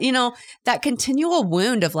to try, that continual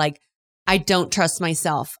wound of like, I don't trust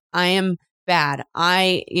myself. I am bad.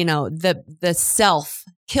 The self,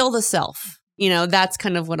 kill the self. That's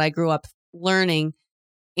kind of what I grew up learning.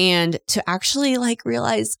 And to actually like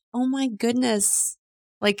realize, oh my goodness,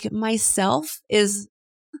 like myself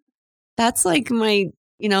that's like my,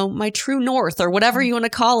 my true north or whatever you want to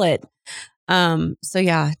call it. So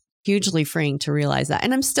yeah, hugely freeing to realize that.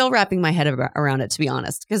 And I'm still wrapping my head around it, to be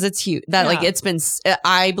honest, because it's huge that like it's been,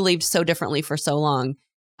 I believed so differently for so long.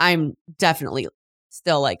 I'm definitely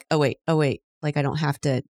still like, oh wait, like I don't have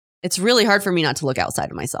to, it's really hard for me not to look outside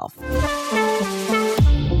of myself.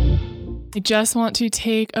 I just want to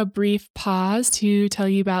take a brief pause to tell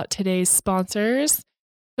you about today's sponsors.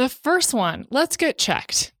 The first one, Let's Get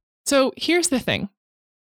Checked. So here's the thing.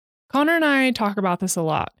 Connor and I talk about this a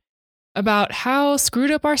lot, about how screwed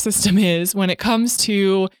up our system is when it comes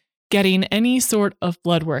to getting any sort of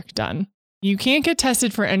blood work done. You can't get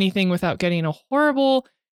tested for anything without getting a horrible,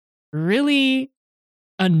 really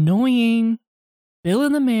annoying bill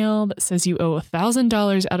in the mail that says you owe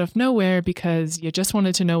 $1,000 out of nowhere because you just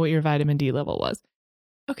wanted to know what your vitamin D level was.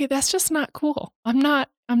 Okay, that's just not cool. I'm not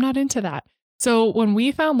into that. So when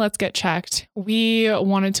we found Let's Get Checked, we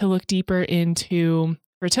wanted to look deeper into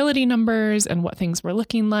fertility numbers and what things were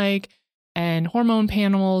looking like and hormone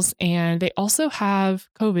panels. And they also have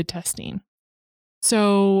COVID testing.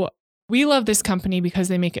 So we love this company because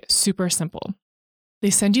they make it super simple.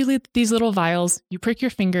 They send you these little vials, you prick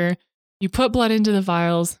your finger, you put blood into the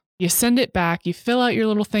vials, you send it back, you fill out your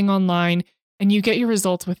little thing online, and you get your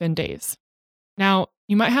results within days. Now,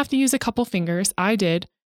 you might have to use a couple fingers. I did.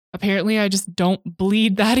 Apparently, I just don't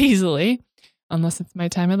bleed that easily, unless it's my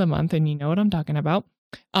time of the month, and you know what I'm talking about.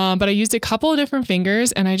 But I used a couple of different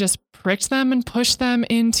fingers, and I just pricked them and pushed them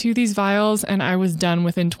into these vials, and I was done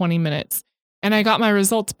within 20 minutes. And I got my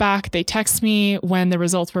results back. They text me when the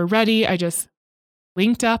results were ready. I just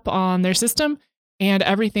linked up on their system and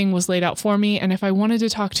everything was laid out for me. And if I wanted to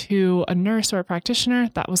talk to a nurse or a practitioner,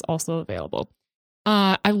 that was also available.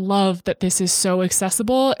 I love that this is so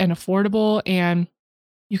accessible and affordable, and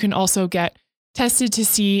you can also get tested to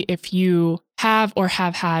see if you have or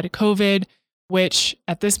have had COVID, which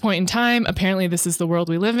at this point in time, apparently this is the world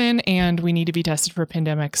we live in, and we need to be tested for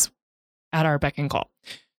pandemics at our beck and call.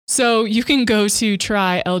 So you can go to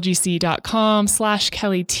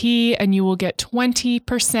trylgc.com/KellyT and you will get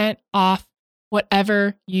 20% off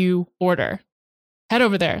whatever you order. Head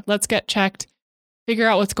over there. Let's get checked. Figure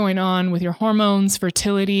out what's going on with your hormones,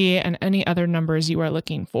 fertility, and any other numbers you are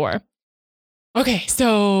looking for. Okay,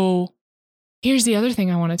 so here's the other thing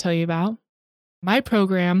I want to tell you about. My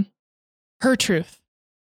program, Her Truth.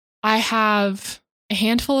 I have a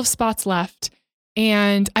handful of spots left,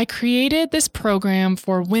 and I created this program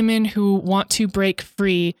for women who want to break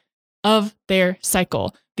free of their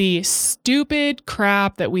cycle. The stupid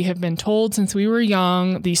crap that we have been told since we were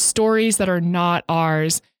young, these stories that are not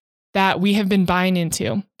ours, that we have been buying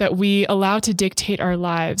into, that we allow to dictate our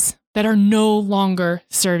lives, that are no longer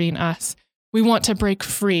serving us. We want to break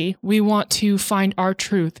free. We want to find our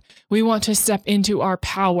truth. We want to step into our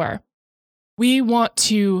power. We want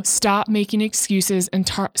to stop making excuses and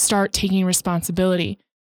start taking responsibility.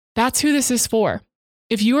 That's who this is for.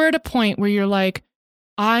 If you are at a point where you're like,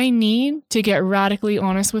 I need to get radically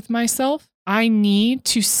honest with myself, I need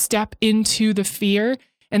to step into the fear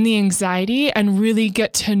and the anxiety and really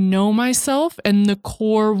get to know myself and the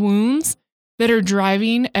core wounds that are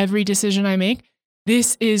driving every decision I make,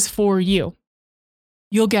 this is for you.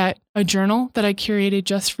 You'll get a journal that I curated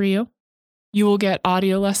just for you. You will get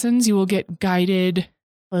audio lessons. You will get guided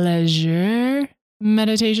pleasure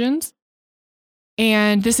meditations.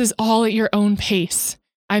 And this is all at your own pace.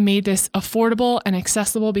 I made this affordable and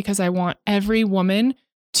accessible because I want every woman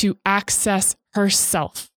to access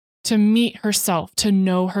herself, to meet herself, to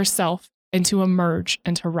know herself, and to emerge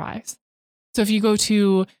and to rise. So if you go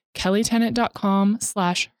to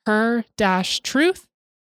kellytennant.com/her-truth,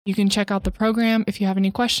 you can check out the program. If you have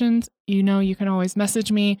any questions, you can always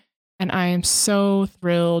message me. And I am so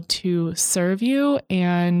thrilled to serve you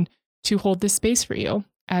and to hold this space for you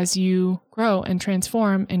as you grow and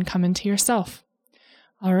transform and come into yourself.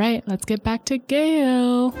 All right, let's get back to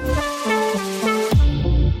Gayle.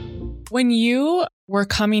 When you were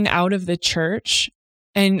coming out of the church,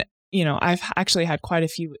 and I've actually had quite a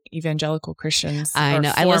few evangelical Christians. I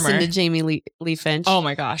know. I listened to Jamie Lee Finch. Oh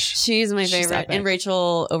my gosh. She's my favorite. And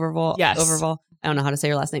Rachel Overval. Yes. Overval. I don't know how to say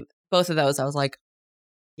her last name. Both of those, I was like,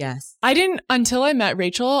 yes. Until I met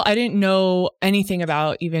Rachel, I didn't know anything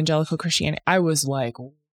about evangelical Christianity. I was like,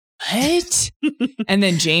 what? And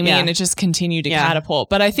then Jamie, and it just continued to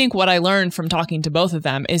catapult. But I think what I learned from talking to both of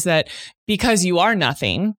them is that because you are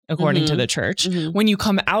nothing, according to the church, when you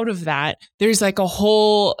come out of that, there's like a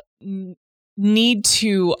whole need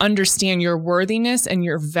to understand your worthiness and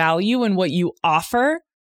your value and what you offer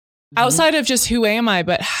outside of just who am I,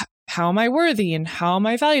 but how am I worthy and how am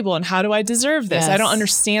I valuable and how do I deserve this? I don't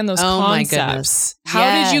understand those concepts.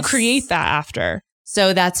 How did you create that after?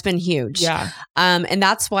 So that's been huge. Yeah. And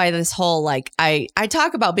that's why this whole, I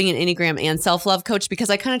talk about being an Enneagram and self-love coach because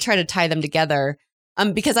I kind of try to tie them together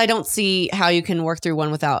because I don't see how you can work through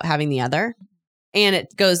one without having the other. And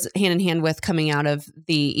it goes hand in hand with coming out of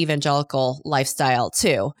the evangelical lifestyle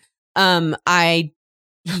too. I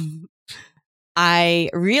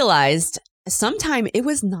realized sometime, it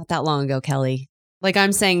was not that long ago, Kelly. Like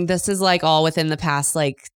I'm saying, this is all within the past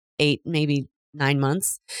 8, maybe 9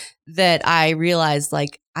 months that I realized I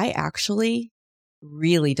actually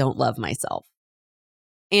really don't love myself.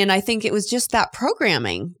 And I think it was just that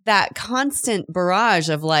programming, that constant barrage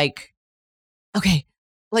of okay,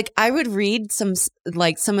 I would read some of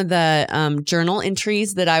the journal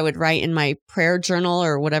entries that I would write in my prayer journal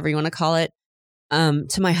or whatever you want to call it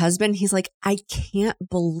to my husband. He's like, I can't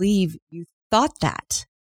believe you thought that.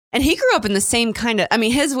 And he grew up in the same kind of,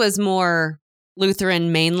 his was more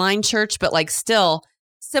Lutheran mainline church, but still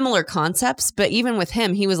similar concepts. But even with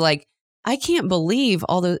him, he was like, I can't believe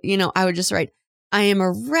all the, I would just write, I am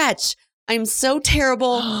a wretch. I'm so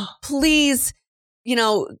terrible. Please,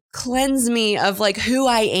 cleanse me of who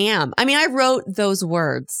I am. I wrote those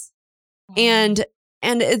words and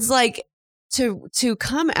it's to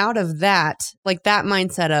come out of that, that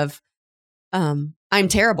mindset of, I'm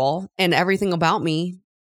terrible and everything about me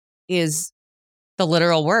is the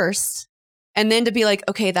literal worst. And then to be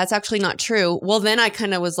okay, that's actually not true. Well, then I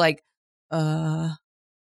kind of was what?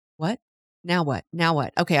 Now what? Now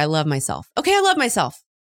what? Okay, I love myself. Okay, I love myself.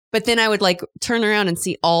 But then I would turn around and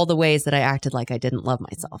see all the ways that I acted like I didn't love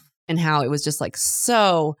myself and how it was just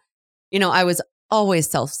so, I was always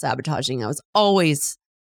self-sabotaging. I was always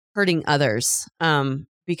hurting others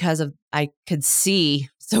because I could see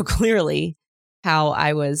so clearly how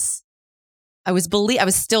I was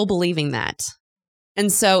still believing that.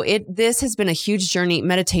 And so this has been a huge journey.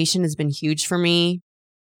 Meditation has been huge for me,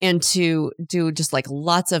 and to do just like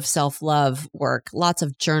lots of self-love work, lots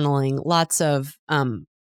of journaling, lots of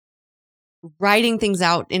writing things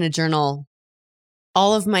out in a journal,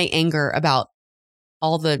 all of my anger about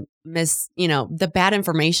all the the bad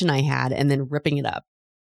information I had, and then ripping it up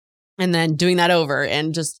and then doing that over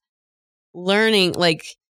and just learning like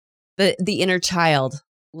the inner child,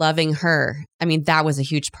 loving her. I mean, that was a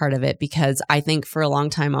huge part of it, because I think for a long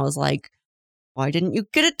time I was like, why didn't you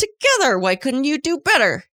get it together? Why couldn't you do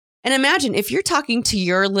better? And imagine if you're talking to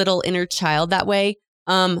your little inner child that way.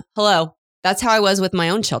 Hello, that's how I was with my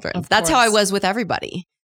own children. That's how I was with everybody.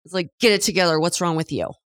 It's like, get it together. What's wrong with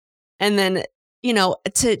you? And then,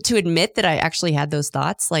 to admit that I actually had those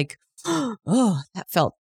thoughts, like, oh, that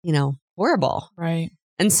felt, horrible. Right.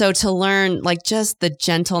 And so to learn like just the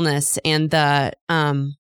gentleness and the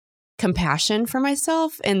compassion for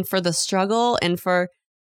myself and for the struggle and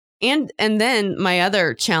then my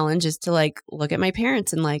other challenge is to like look at my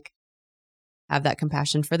parents and like have that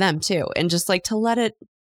compassion for them too. And just like to let it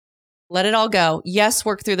all go. Yes,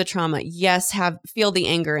 work through the trauma. Yes, feel the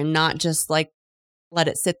anger and not just like let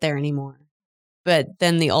it sit there anymore. But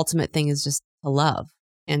then the ultimate thing is just to love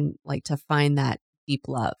and like to find that deep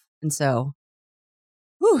love. And so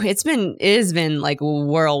it has been like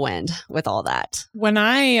whirlwind with all that. When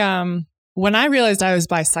I realized I was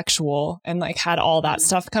bisexual and like had all that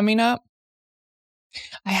stuff coming up,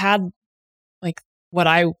 I had like what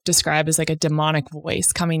I describe as like a demonic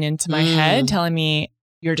voice coming into my head telling me,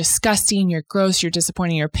 you're disgusting, you're gross, you're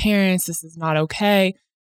disappointing your parents, this is not okay.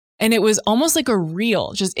 And it was almost like a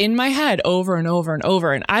reel just in my head over and over and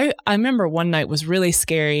over. And I remember one night was really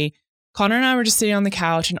scary. Connor and I were just sitting on the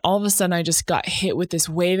couch, and all of a sudden I just got hit with this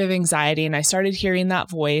wave of anxiety, and I started hearing that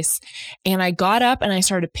voice, and I got up and I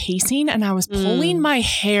started pacing, and I was pulling my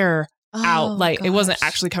hair out. Like gosh. It wasn't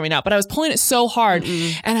actually coming out, but I was pulling it so hard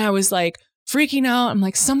and I was like freaking out. I'm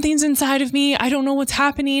like, something's inside of me. I don't know what's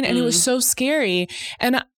happening. And it was so scary.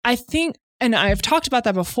 And I think, and I've talked about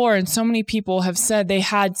that before, and so many people have said they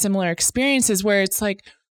had similar experiences where it's like,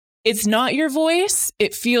 it's not your voice.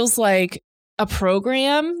 It feels like a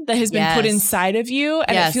program that has been put inside of you,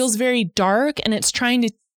 and it feels very dark, and it's trying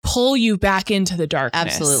to pull you back into the darkness.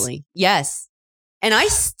 Absolutely. Yes. And I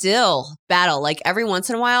still battle. Like every once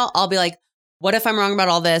in a while, I'll be like, what if I'm wrong about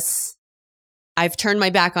all this? I've turned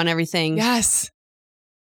my back on everything. Yes.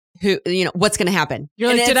 What's going to happen?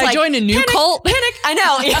 You're like, did I join a new cult? Panic. I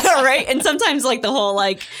know. Yeah, right. And sometimes like the whole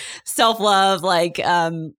like self-love, like,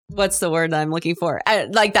 what's the word I'm looking for?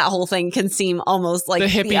 Like that whole thing can seem almost like the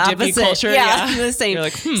hippie-dippy culture. Yeah. The same,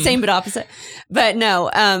 like, same, but opposite. But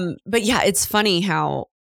no. But yeah, it's funny how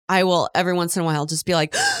I will every once in a while just be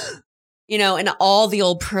like, and all the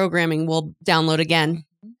old programming will download again.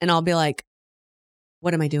 And I'll be like,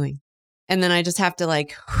 what am I doing? And then I just have to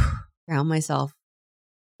like ground myself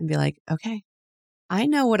and be like, okay, I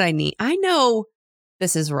know what I need. I know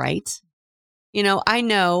this is right. I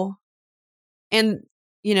know. And,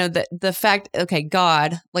 the fact, okay,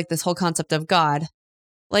 God, like this whole concept of God,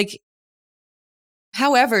 like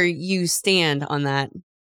however you stand on that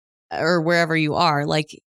or wherever you are,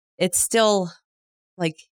 like it's still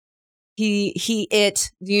like the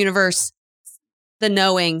universe, the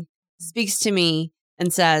knowing speaks to me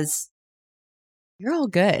and says, you're all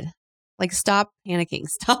good. Like, stop panicking.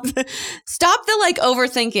 Stop the like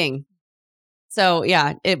overthinking. So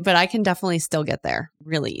yeah, but I can definitely still get there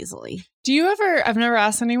really easily. Do you ever, I've never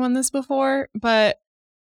asked anyone this before, but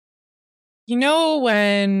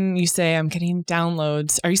when you say I'm getting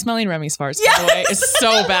downloads, are you smelling Remy's farts, by the way? It's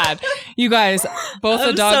so bad. You guys, both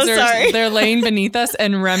the dogs they're laying beneath us,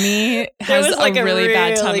 and Remy has like a really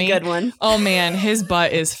bad tummy. Good one. Oh man, his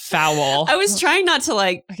butt is foul. I was trying not to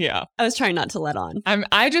I was trying not to let on.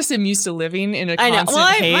 I just am used to living in a constant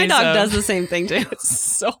haze. My dog does the same thing too. It's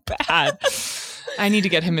so bad. I need to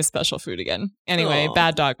get him his special food again. Anyway,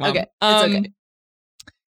 bad dog mom. Okay, it's okay.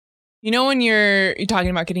 When you're talking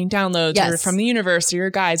about getting downloads or from the universe or your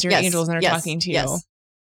guides, your angels, and are talking to you. Yes.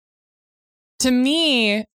 To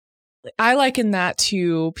me, I liken that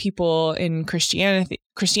to people in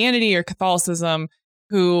Christianity or Catholicism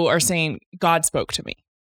who are saying God spoke to me.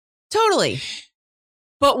 Totally.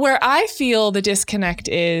 But where I feel the disconnect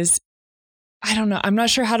is, I don't know. I'm not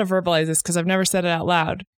sure how to verbalize this because I've never said it out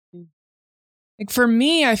loud. Like for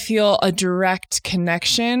me, I feel a direct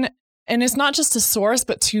connection. And it's not just to source,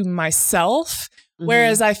 but to myself,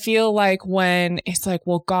 Whereas I feel like when it's like,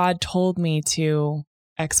 well, God told me to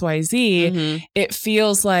XYZ, it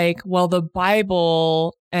feels like, well, the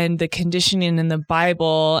Bible and the conditioning in the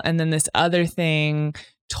Bible and then this other thing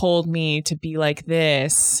told me to be like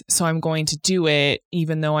this, so I'm going to do it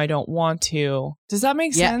even though I don't want to. Does that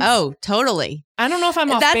make sense? Yeah. Oh, totally. I don't know if I'm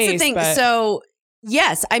off That's base, the thing. but So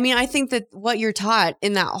yes, I mean, I think that what you're taught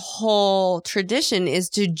in that whole tradition is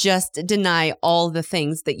to just deny all the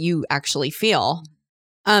things that you actually feel.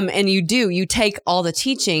 And you take all the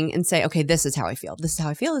teaching and say, okay, this is how I feel. This is how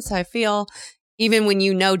I feel. This is how I feel. Even when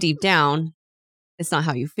you know deep down, it's not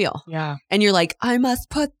how you feel. Yeah. And you're like, I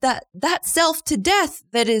must put that self to death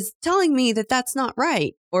that is telling me that that's not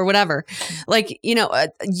right or whatever. Like,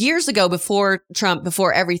 years ago, before Trump,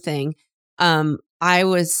 before everything, I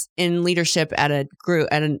was in leadership at a group,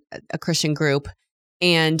 at a Christian group.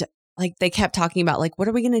 And like, they kept talking about like, what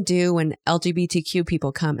are we going to do when LGBTQ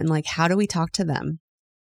people come? And like, how do we talk to them?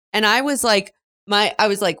 And I was like,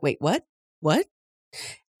 wait, what?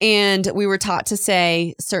 And we were taught to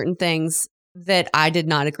say certain things that I did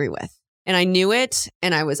not agree with. And I knew it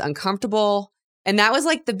and I was uncomfortable. And that was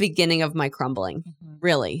like the beginning of my crumbling,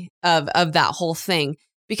 really, of that whole thing.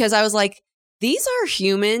 Because I was like, these are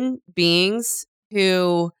human beings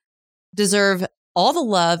who deserve all the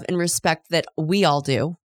love and respect that we all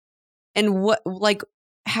do. And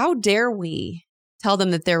how dare we tell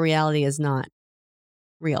them that their reality is not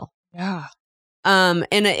real? Yeah. And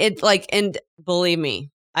and believe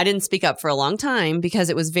me, I didn't speak up for a long time because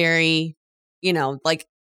it was very,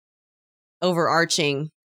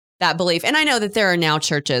 overarching, that belief. And I know that there are now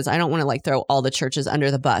churches. I don't want to like throw all the churches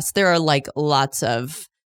under the bus. There are like lots of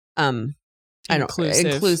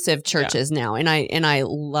inclusive churches now. And I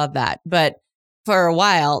love that. But for a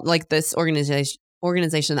while, like this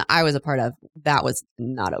organization that I was a part of, that was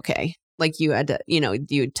not okay. Like you had to,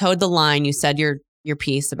 you towed the line, you said your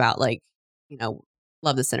piece about like,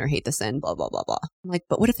 love the sinner, hate the sin, blah, blah, blah, blah. I'm like,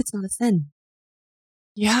 but what if it's not a sin?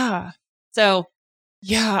 Yeah. So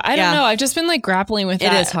yeah, I don't know. I've just been like grappling with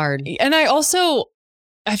that. It is hard. And I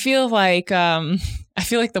feel like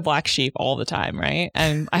the black sheep all the time, right?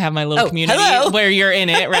 And I have my little community where you're in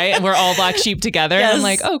it, right? And we're all black sheep together. Yes. And I'm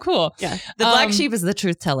like, oh, cool. Yeah. The black sheep is the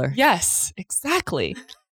truth teller. Yes, exactly.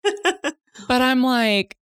 But I'm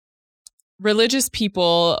like, religious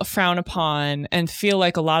people frown upon and feel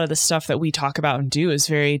like a lot of the stuff that we talk about and do is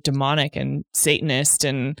very demonic and Satanist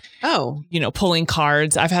and, pulling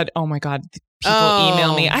cards. I've had, oh my God, people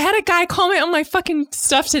email me. I had a guy comment on my fucking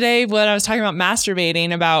stuff today when I was talking about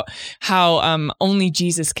masturbating, about how only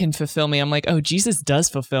Jesus can fulfill me. I'm like, oh, Jesus does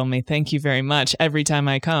fulfill me. Thank you very much. Every time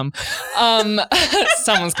I come.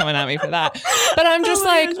 Someone's coming at me for that. But I'm just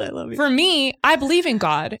for me, I believe in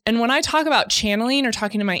God. And when I talk about channeling or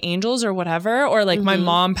talking to my angels or whatever, or like my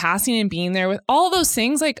mom passing and being there with all those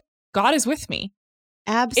things, like God is with me.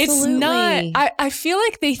 Absolutely. It's not, I feel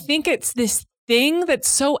like they think it's this thing that's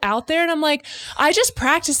so out there. And I'm like, I just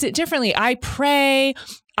practice it differently. I pray,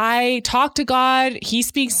 I talk to God, he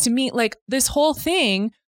speaks to me, like this whole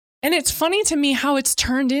thing. And it's funny to me how it's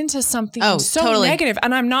turned into something so negative.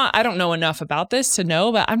 And I don't know enough about this to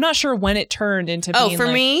know, but I'm not sure when it turned into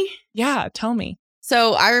being me? Yeah, tell me.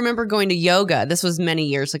 So I remember going to yoga. This was many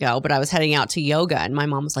years ago, but I was heading out to yoga and my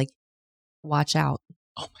mom was like, watch out.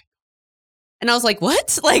 Oh my. And I was like,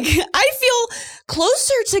 what? Like, I feel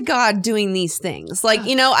closer to God doing these things. Like,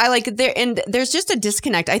 I like there, and there's just a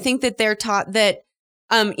disconnect. I think that they're taught that,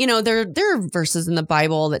 there are verses in the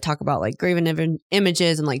Bible that talk about like graven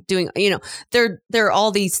images and like doing, there are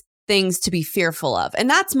all these things to be fearful of. And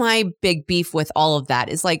that's my big beef with all of that,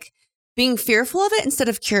 is like being fearful of it instead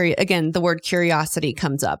of curious. Again, the word curiosity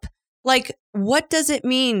comes up. Like, what does it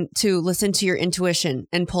mean to listen to your intuition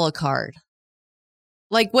and pull a card?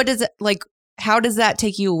 Like, what does it like? How does that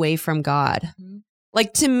take you away from God? Mm-hmm.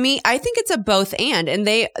 Like, to me, I think it's a both and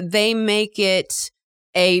they make it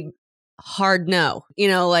a hard no,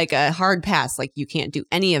 like a hard pass. Like, you can't do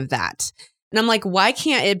any of that. And I'm like, why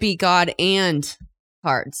can't it be God and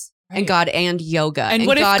cards and God and yoga? And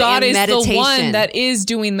what if God is the one that is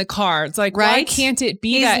doing the cards? Like, why can't it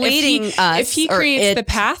be that leading us? If he creates the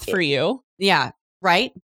path for you. Yeah.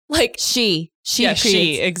 Right. Like she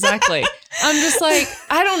exactly. I'm just like,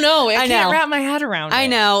 I don't know. I can't wrap my head around it. I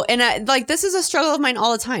know. And this is a struggle of mine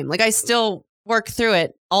all the time. Like, I still work through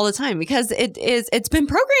it all the time because it's been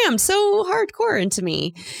programmed so hardcore into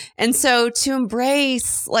me. And so to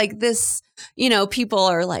embrace like this, people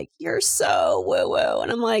are like, you're so woo woo.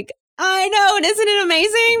 And I'm like, I know. And isn't it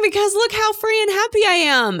amazing? Because look how free and happy I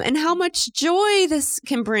am and how much joy this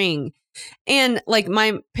can bring. And like,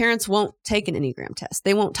 my parents won't take an Enneagram test.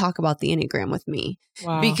 They won't talk about the Enneagram with me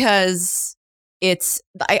because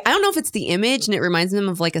I don't know if it's the image and it reminds them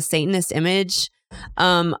of like a Satanist image.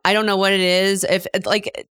 I don't know what it is. If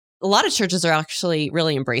like a lot of churches are actually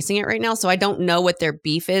really embracing it right now. So I don't know what their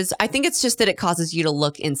beef is. I think it's just that it causes you to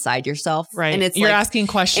look inside yourself. Right. And it's you're like, asking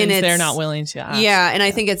questions they're not willing to ask. Yeah. And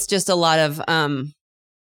I think it's just a lot of,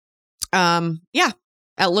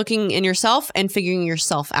 at looking in yourself and figuring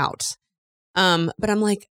yourself out. But I'm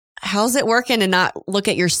like, how's it working to not look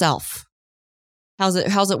at yourself? How's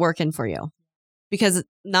it working for you? Because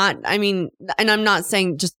and I'm not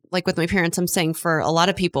saying just like with my parents, I'm saying for a lot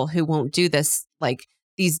of people who won't do this, like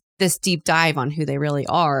this deep dive on who they really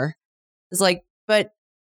are, is like, but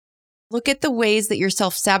look at the ways that you're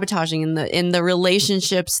self-sabotaging in the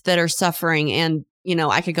relationships that are suffering. And,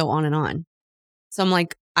 I could go on and on. So I'm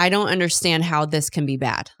like, I don't understand how this can be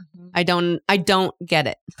bad. Mm-hmm. I don't get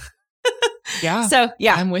it. Yeah. So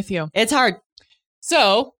yeah, I'm with you. It's hard.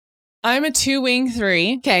 So I'm a 2 wing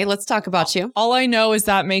 3. Okay. Let's talk about you. All I know is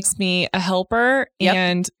that makes me a helper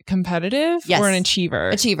and competitive or an achiever.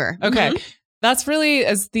 Achiever. Okay. Mm-hmm. That's really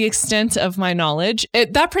as the extent of my knowledge.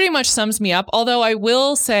 That pretty much sums me up. Although I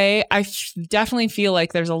will say I definitely feel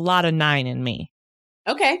like there's a lot of 9 in me.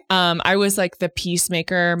 Okay. I was like the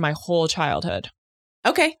peacemaker my whole childhood.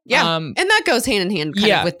 Okay. Yeah. And that goes hand in hand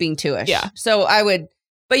kind of with being 2-ish. Yeah. So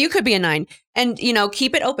but you could be a 9 and,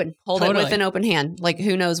 keep it open, hold it with an open hand. Like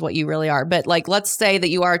who knows what you really are. But like, let's say that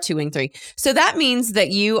you are 2 wing 3. So that means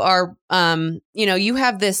that you are, you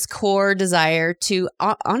have this core desire to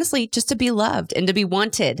honestly just to be loved and to be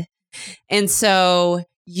wanted. And so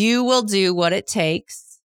you will do what it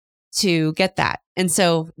takes to get that. And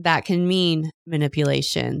so that can mean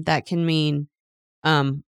manipulation. That can mean,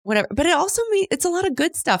 whatever, but it also means it's a lot of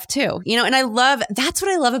good stuff too, and that's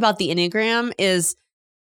what I love about the Enneagram is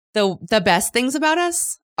the best things about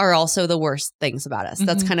us are also the worst things about us. Mm-hmm.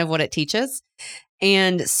 That's kind of what it teaches.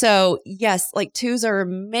 And so, yes, like 2s are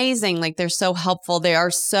amazing. Like they're so helpful. They are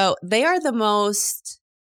the most,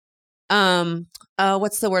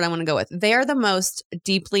 what's the word I want to go with? They are the most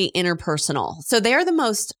deeply interpersonal. So they are the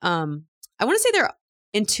most, I want to say they're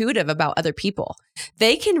intuitive about other people.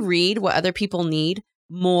 They can read what other people need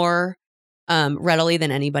more readily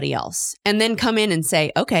than anybody else, and then come in and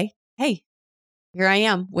say, okay, hey, here I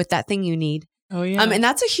am with that thing you need. Oh yeah. And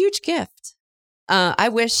that's a huge gift. I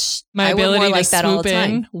wish my ability more to like that all the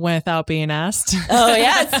time. In without being asked. Oh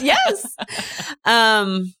yes. Yes.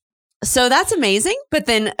 So that's amazing. But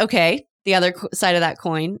then, okay, the other side of that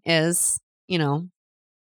coin is,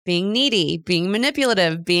 being needy, being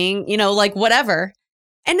manipulative, being, like whatever.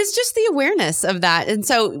 And it's just the awareness of that. And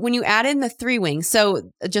so when you add in the 3 wings,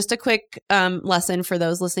 so just a quick lesson for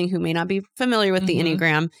those listening who may not be familiar with the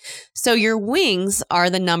Enneagram. So your wings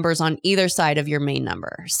are the numbers on either side of your main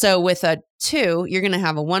number. So with a 2, you're going to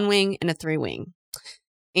have a 1 wing and a 3 wing.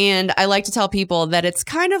 And I like to tell people that it's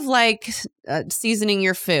kind of like seasoning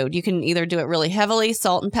your food. You can either do it really heavily,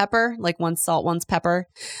 salt and pepper, like one's salt, one's pepper.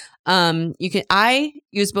 I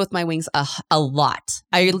use both my wings a lot.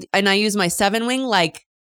 I use my 7 wing like,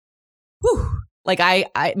 whew, like I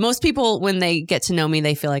most people when they get to know me,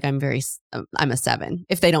 they feel like I'm a 7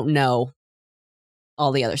 if they don't know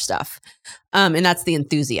all the other stuff. And that's the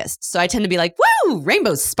enthusiast. So I tend to be like, woo,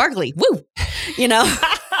 rainbows, sparkly, woo,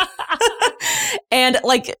 and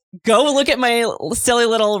like go look at my silly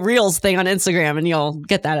little reels thing on Instagram and you'll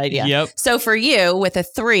get that idea. Yep. So for you with a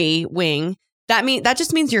 3 wing, that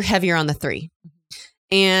just means you're heavier on the 3.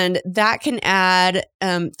 And that can add,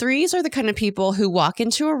 3s are the kind of people who walk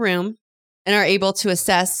into a room and are able to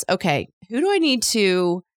assess, okay, who do I need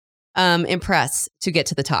to impress to get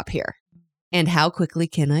to the top here? And how quickly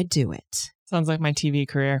can I do it? Sounds like my TV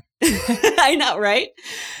career. I know, right?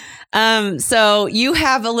 So you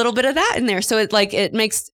have a little bit of that in there. So it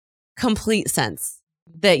makes complete sense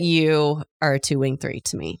that you are a 2 wing 3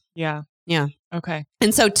 to me. Yeah. Yeah. Okay.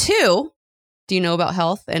 And so 2, do you know about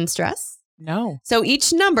health and stress? No. So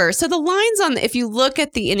each number, so the lines if you look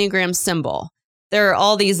at the Enneagram symbol, there are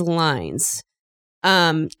all these lines.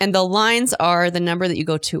 And the lines are the number that you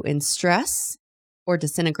go to in stress or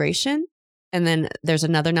disintegration. And then there's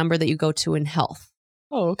another number that you go to in health.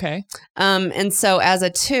 Oh, okay. And so as a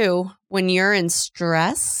 2, when you're in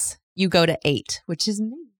stress, you go to 8, which is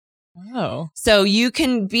me. Oh. So you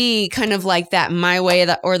can be kind of like that my way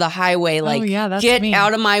or the highway, like that's get me.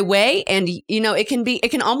 out of my way. And,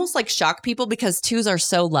 it can almost like shock people because 2s are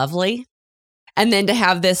so lovely. And then to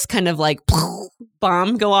have this kind of like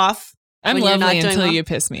bomb go off. I'm lovely until you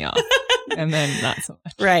piss me off. And then not so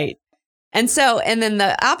much. Right. And then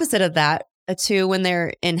the opposite of that, a 2, when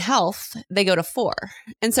they're in health, they go to 4.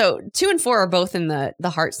 And so 2 and 4 are both in the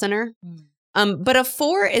heart center. But a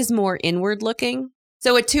 4 is more inward looking.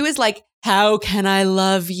 So a 2 is like how can I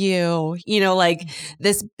love you? Like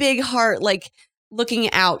this big heart, like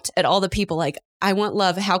looking out at all the people, like, I want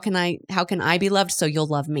love. How can I be loved so you'll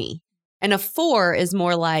love me? And a 4 is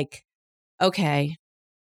more like, okay,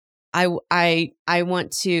 I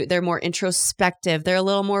want to, they're more introspective. They're a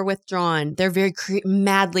little more withdrawn. They're very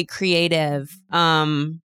madly creative,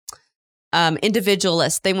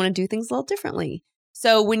 individualist. They want to do things a little differently.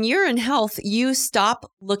 So when you're in health, you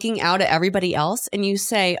stop looking out at everybody else and you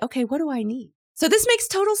say, okay, what do I need? So this makes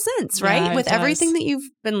total sense, right? Yeah, With everything that you've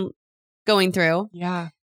been going through. Yeah.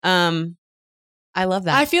 I love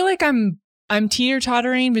that. I feel like I'm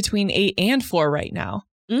teeter-tottering between 8 and 4 right now,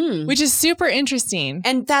 which is super interesting.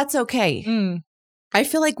 And that's okay. I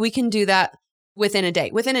feel like we can do that within a day,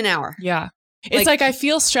 within an hour. Yeah. It's like I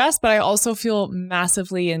feel stressed, but I also feel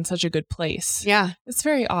massively in such a good place. Yeah. It's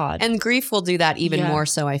very odd. And grief will do that even more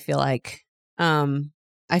so, I feel like.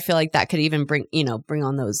 I feel like that could even bring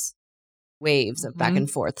on those waves of back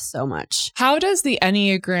and forth so much. How does the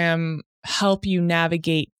Enneagram help you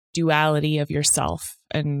navigate duality of yourself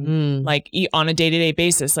and like on a day-to-day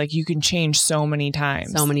basis? Like you can change so many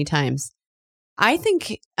times. I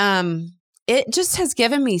think it just has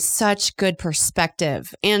given me such good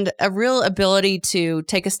perspective and a real ability to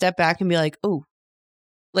take a step back and be like, oh,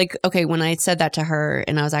 like, okay, when I said that to her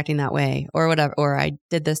and I was acting that way or whatever, or I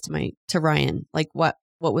did this to Ryan, like what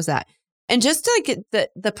was that? And just to get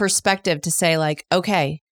the perspective to say like,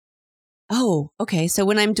 okay, so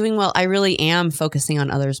when I'm doing well, I really am focusing on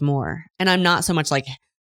others more. And I'm not so much like,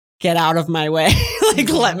 get out of my way, like,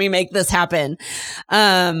 let me make this happen.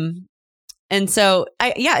 And so,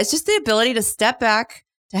 it's just the ability to step back,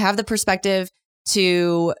 to have the perspective,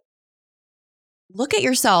 to look at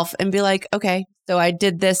yourself and be like, okay, so I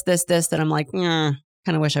did this, that I'm like, kind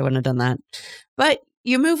of wish I wouldn't have done that. But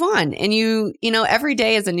you move on and every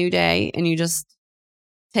day is a new day and you just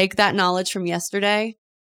take that knowledge from yesterday.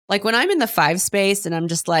 Like when I'm in the 5 space and I'm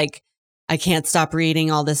just like, I can't stop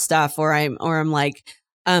reading all this stuff, or I'm like,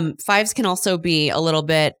 5s can also be a little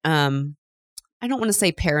bit, I don't want to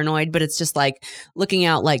say paranoid, but it's just like looking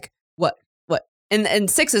out like what, and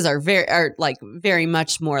 6s are like very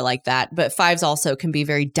much more like that. But 5s also can be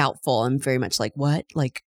very doubtful and very much like, what?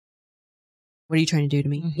 Like, what are you trying to do to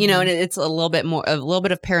me? And it's a little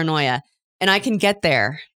bit of paranoia, and I can get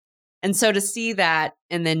there. And so to see that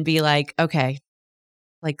and then be like, okay,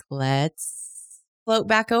 like, let's float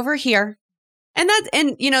back over here. And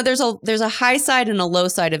there's a high side and a low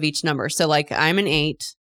side of each number. So like I'm an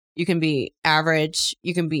 8. You can be average.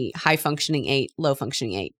 You can be high functioning 8, low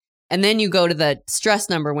functioning 8. And then you go to the stress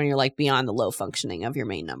number when you're like beyond the low functioning of your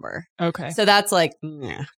main number. Okay. So that's like,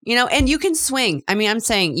 and you can swing. I mean, I'm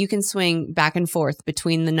saying you can swing back and forth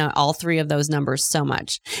between all 3 of those numbers so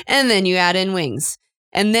much. And then you add in wings.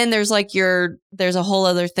 And then there's like there's a whole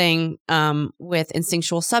other thing with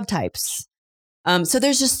instinctual subtypes. So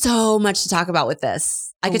there's just so much to talk about with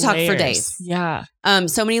this. I could talk for days. Yeah.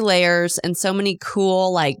 So many layers and so many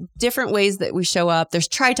cool, like different ways that we show up. There's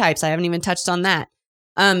tri-types. I haven't even touched on that.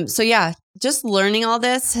 So yeah, just learning all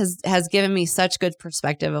this has given me such good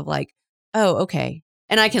perspective of like, oh, okay.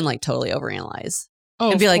 And I can like totally overanalyze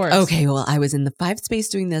and be like, okay, well, I was in the 5 space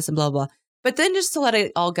doing this and blah, blah. But then just to let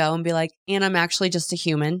it all go and be like, and I'm actually just a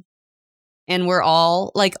human. And we're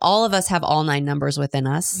all like, all of us have all 9 numbers within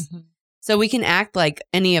us. Mm-hmm. So we can act like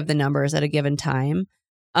any of the numbers at a given time.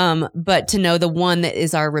 But to know the one that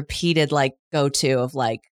is our repeated like go-to of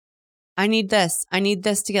like, I need this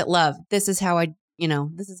to get love. This is how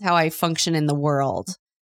I function in the world.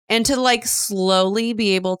 And to like slowly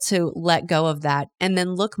be able to let go of that and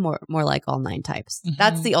then look more like all 9 types. Mm-hmm.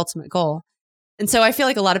 That's the ultimate goal. And so I feel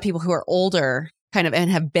like a lot of people who are older kind of and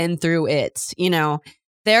have been through it,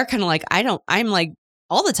 they're kind of like, I'm like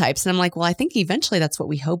all the types. And I'm like, well, I think eventually that's what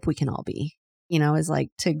we hope we can all be, is like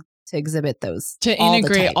to exhibit those. To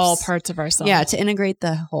integrate all parts of ourselves. Yeah. To integrate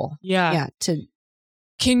the whole. Yeah. Yeah.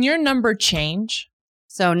 Can your number change?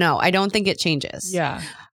 So no, I don't think it changes. Yeah.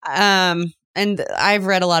 And I've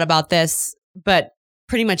read a lot about this, but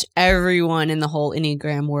pretty much everyone in the whole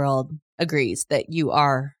Enneagram world agrees that you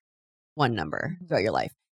are one number throughout your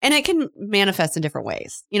life. And it can manifest in different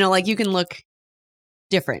ways. Like you can look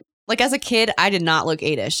different. Like as a kid, I did not look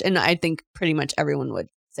 8-ish. And I think pretty much everyone would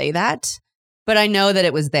say that. But I know that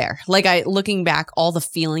it was there. Like looking back, all the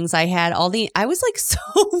feelings I had, I was like so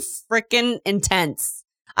freaking intense.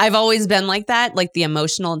 I've always been like that, like the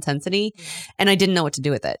emotional intensity. And I didn't know what to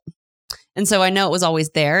do with it. And so I know it was always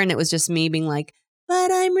there. And it was just me being like, but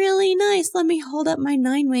I'm really nice. Let me hold up my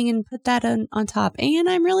 9 wing and put that on top. And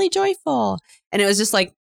I'm really joyful. And it was just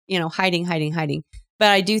like, hiding. But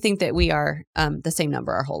I do think that we are the same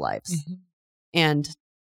number our whole lives. Mm-hmm.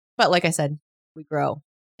 But like I said, we grow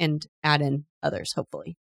and add in others,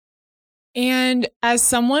 hopefully. And as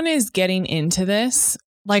someone is getting into this,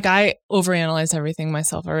 like I overanalyze everything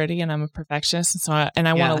myself already, and I'm a perfectionist. And so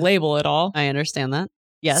I want to label it all. I understand that.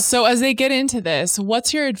 Yes. So as they get into this,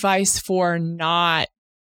 what's your advice for not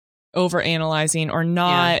overanalyzing or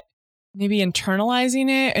not maybe internalizing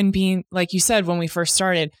it and being, like you said, when we first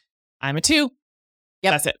started, I'm a 2.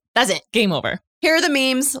 Yep. That's it. That's it. Game over. Here are the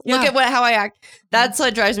memes. Look at how I act. That's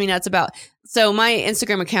what drives me nuts about. So my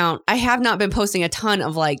Instagram account, I have not been posting a ton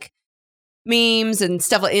of like memes and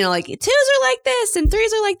stuff like, like 2s are like this and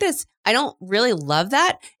 3s are like this. I don't really love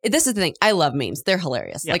that. This is the thing. I love memes. They're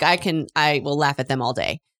hilarious. Yeah. Like I will laugh at them all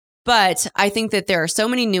day. But I think that there are so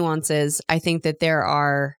many nuances. I think that there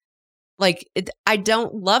are I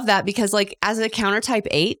don't love that because like as a counter type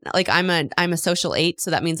 8, like I'm a social 8.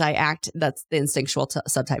 So that means I act, that's the instinctual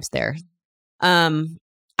subtypes there.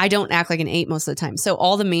 I don't act like an 8 most of the time. So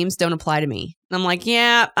all the memes don't apply to me. And I'm like,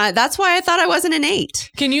 that's why I thought I wasn't an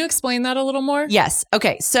 8. Can you explain that a little more? Yes.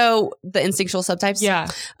 Okay. So the instinctual subtypes. Yeah.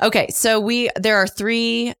 Okay. So there are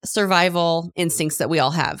 3 survival instincts that we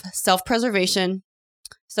all have: self-preservation,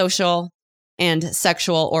 social, and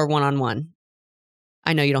sexual or one-on-one.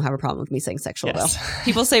 I know you don't have a problem with me saying sexual though.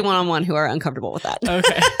 People say one-on-one who are uncomfortable with that.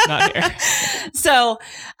 Okay. Not here. So,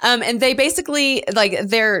 and they basically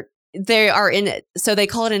they are in it. So they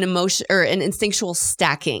call it an emotion or an instinctual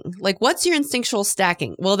stacking. Like, what's your instinctual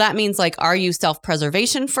stacking? Well, that means like, are you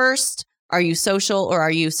self-preservation first? Are you social or are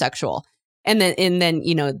you sexual? And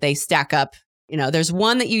then, they stack up, there's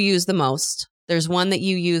one that you use the most. There's one that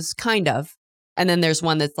you use kind of. And then there's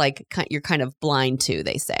one that's like, you're kind of blind to,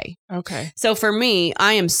 they say. Okay. So for me,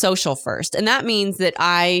 I am social first. And that means that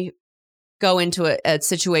I go into a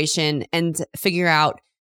situation and figure out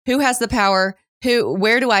who has the power,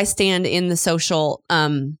 where do I stand in the social,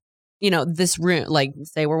 this room, like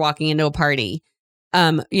say we're walking into a party,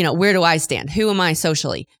 where do I stand? Who am I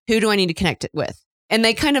socially? Who do I need to connect it with? And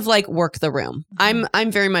they kind of like work the room. Mm-hmm.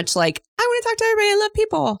 I'm very much like, I want to talk to everybody. I love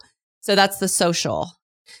people. So that's the social.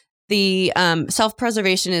 The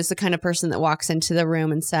self-preservation is the kind of person that walks into the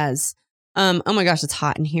room and says, oh my gosh, it's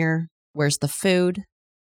hot in here. Where's the food?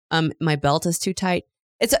 My belt is too tight.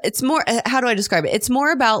 It's more, how do I describe it? It's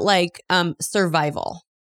more about like survival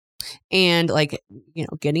and like,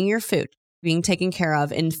 getting your food, being taken care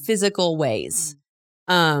of in physical ways.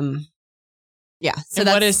 Yeah. So and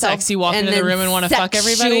that's what is sex? You walk into the room and want to fuck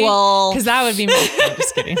everybody? Because that would be me. I'm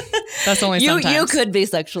just kidding. That's only sometimes. You could be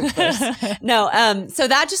sexual first. No. So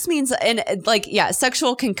that just means, and like,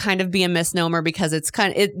 sexual can kind of be a misnomer because it's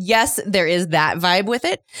yes, there is that vibe with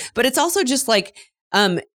it, but it's also just like,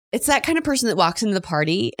 it's that kind of person that walks into the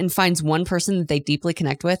party and finds one person that they deeply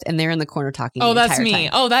connect with, and they're in the corner talking. Oh, that's me. Time.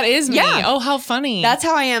 Oh, that is me. Yeah. Oh, how funny. That's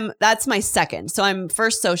how I am. That's my second. So I'm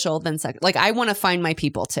first social, then second. Like I want to find my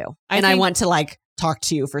people too, I want to like talk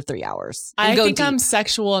to you for 3 hours. I think deep. I'm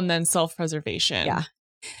sexual and then self-preservation. Yeah.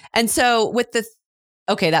 And so with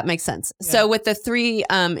that makes sense. Yeah. So with the 3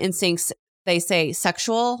 instincts, they say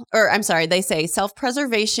they say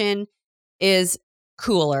self-preservation is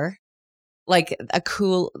cooler. Like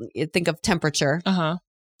think of temperature.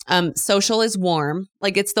 Uh-huh. Social is warm.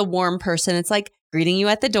 Like it's the warm person. It's like greeting you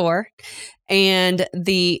at the door. And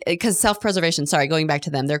because self-preservation, going back to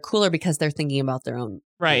them, they're cooler because they're thinking about their own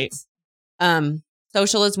right. needs.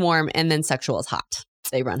 Social is warm and then sexual is hot.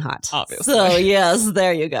 They run hot. Obviously. So yes,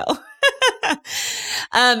 there you go.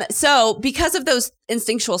 So because of those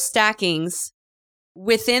instinctual stackings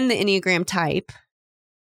within the Enneagram type,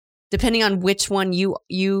 depending on which one you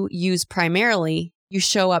use primarily, you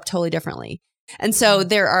show up totally differently. And so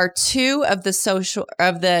there are 2 of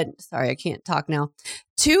the I can't talk now.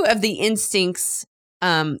 2 of the instincts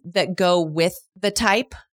that go with the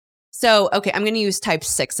type. So, okay, I'm going to use type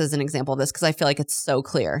 6 as an example of this because I feel like it's so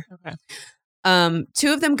clear. Okay.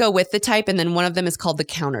 2 of them go with the type, and then one of them is called the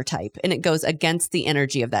counter type, and it goes against the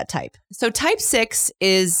energy of that type. So type 6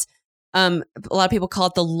 is, a lot of people call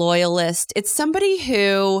it the loyalist. It's somebody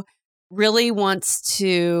who really wants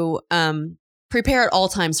to prepare at all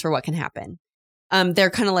times for what can happen. They're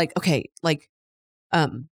kind of like, okay, like,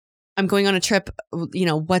 I'm going on a trip,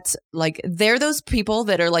 what's like, they're those people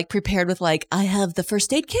that are like prepared with like, I have the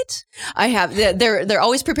first aid kit. They're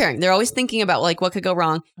always preparing. They're always thinking about like what could go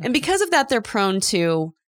wrong. Okay. And because of that, they're prone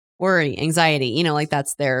to worry, anxiety, like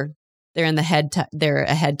that's they're in the head, they're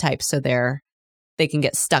a head type. So they can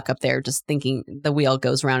get stuck up there just thinking the wheel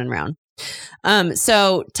goes round and round.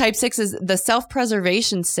 So type 6 is the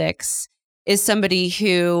self-preservation 6 is somebody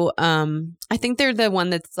who, I think they're the one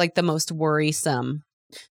that's like the most worrisome.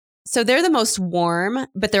 so they're the most warm,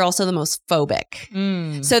 but they're also the most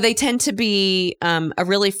phobic. So they tend to be a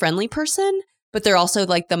really friendly person, but they're also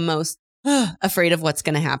like the most afraid of what's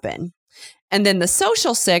going to happen. And then the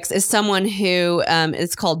social 6 is someone who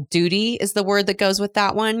is called duty is the word that goes with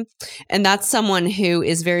that one. And that's someone who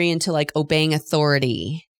is very into like obeying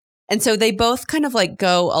authority. And so they both kind of like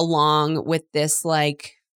go along with this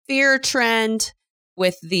like fear trend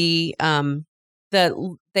with they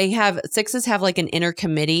have 6s have like an inner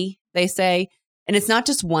committee, they say. And it's not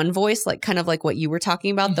just one voice, like kind of like what you were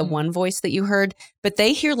talking about, the one voice that you heard, but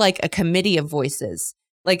they hear like a committee of voices.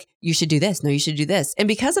 Like, you should do this. No, you should do this. And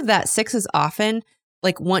because of that, 6s often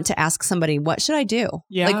like want to ask somebody, what should I do?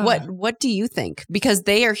 Yeah. Like, what do you think? Because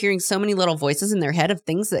they are hearing so many little voices in their head of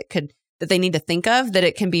things that they need to think of that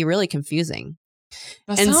it can be really confusing.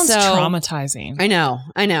 That sounds traumatizing. I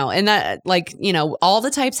know. And that like, all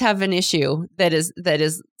the types have an issue that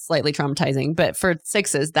is slightly traumatizing. But for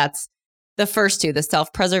 6s, that's the first two, the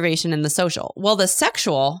self-preservation and the social. Well, the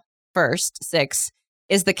sexual first 6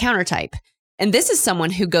 is the counter type. And this is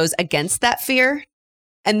someone who goes against that fear.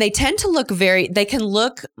 And they tend to they can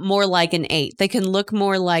look more like an 8. They can look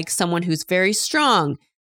more like someone who's very strong.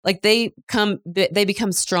 Like they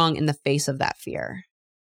become strong in the face of that fear.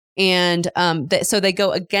 And so they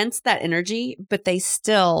go against that energy, but they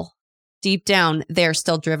still, deep down, they're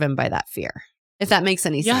still driven by that fear, if that makes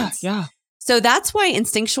any sense. Yeah. So that's why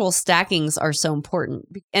instinctual stackings are so important.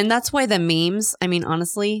 And that's why the memes, I mean,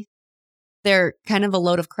 honestly, they're kind of a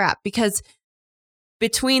load of crap because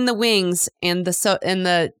between the wings and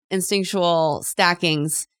the instinctual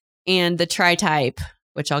stackings and the tri-type,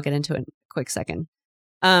 which I'll get into in a quick second,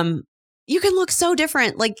 you can look so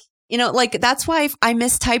different. Like, like that's why I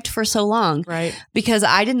mistyped for so long. Right. Because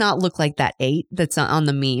I did not look like that 8 that's on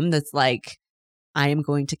the meme that's like, I am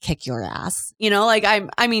going to kick your ass. Like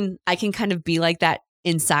I mean, I can kind of be like that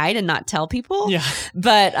inside and not tell people. Yeah.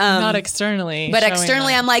 But not externally. But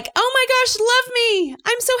externally, I'm like, oh my gosh, love me.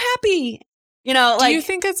 I'm so happy. Do you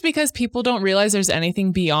think it's because people don't realize there's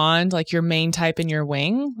anything beyond like your main type and your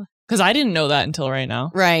wing? Because I didn't know that until right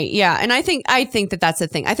now. Right. Yeah. And I think that that's the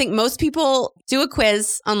thing. I think most people do a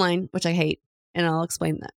quiz online, which I hate. And I'll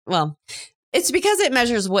explain that. Well, it's because it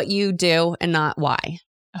measures what you do and not why.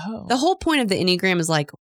 Oh. The whole point of the Enneagram is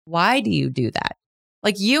like, why do you do that?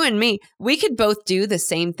 Like you and me, we could both do the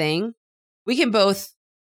same thing. We can both,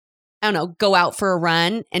 I don't know, go out for a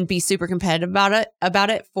run and be super competitive about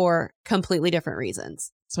it for completely different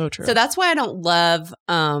reasons. So true. So that's why I don't love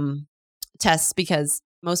tests, because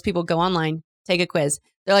most people go online, take a quiz.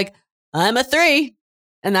 They're like, I'm a 3,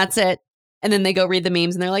 and that's it. And then they go read the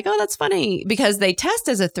memes and they're like, oh, that's funny, because they test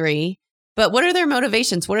as a 3. But what are their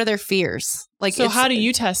motivations? What are their fears? Like, so how do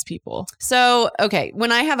you test people? So, okay, when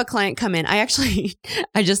I have a client come in, I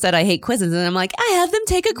just said I hate quizzes, and I'm like, I have them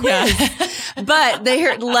take a quiz. Yeah. But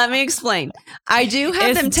let me explain. I do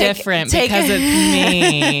have them take different because it's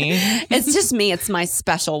me. It's just me. It's my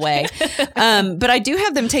special way. But I do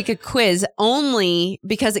have them take a quiz only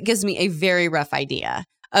because it gives me a very rough idea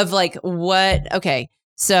of like okay,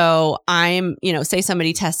 so I'm, say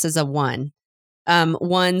somebody tests as a 1.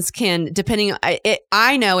 Ones can, depending,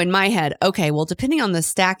 I know in my head, okay, well, depending on the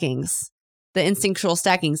stackings, the instinctual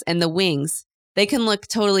stackings and the wings, they can look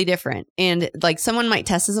totally different. And like someone might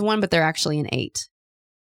test as a 1, but they're actually an 8.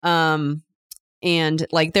 And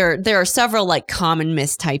like there are several like common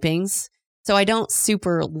mistypings. So I don't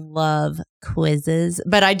super love quizzes,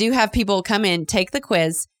 but I do have people come in, take the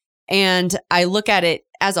quiz, and I look at it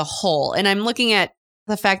as a whole. And I'm looking at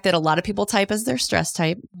the fact that a lot of people type as their stress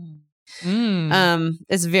type.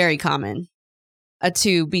 It's very common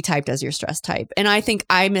to be typed as your stress type. And I think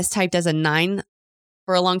I mistyped as a 9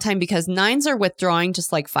 for a long time because 9s are withdrawing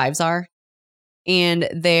just like 5s are. And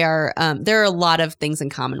there are a lot of things in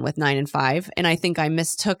common with 9 and 5. And I think I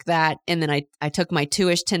mistook that. And then I took my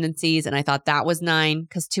 2-ish tendencies and I thought that was 9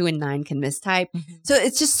 because 2 and 9 can mistype. Mm-hmm. So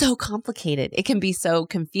it's just so complicated. It can be so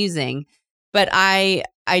confusing. But I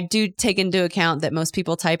do take into account that most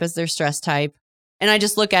people type as their stress type. And I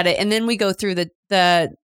just look at it, and then we go through the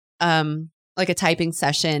like a typing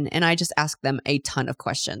session, and I just ask them a ton of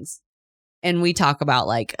questions. And we talk about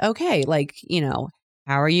like, okay, like,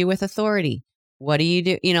 how are you with authority? What do you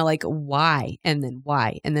do? Like why? And then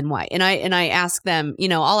why? And then why? And I ask them,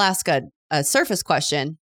 I'll ask a surface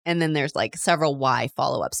question, and then there's like several why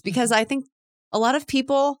follow-ups, because I think a lot of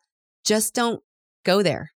people just don't go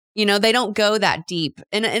there. They don't go that deep.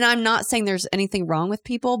 And I'm not saying there's anything wrong with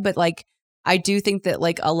people, but like, I do think that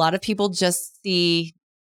like a lot of people just see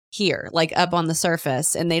here, like up on the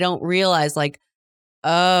surface, and they don't realize like,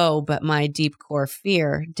 oh, but my deep core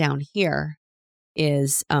fear down here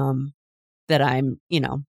is that I'm,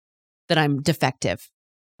 that I'm defective,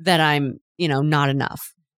 that I'm, not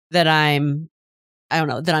enough, that I don't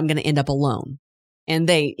know, that I'm going to end up alone. And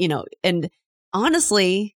they, and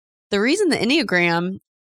honestly, the reason the Enneagram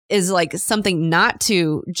is like something not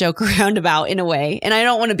to joke around about in a way. And I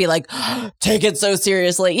don't want to be like, take it so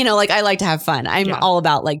seriously. Like I like to have fun. I'm all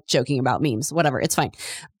about like joking about memes, whatever. It's fine.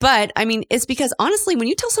 But I mean, it's because honestly, when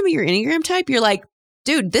you tell somebody your Enneagram type, you're like,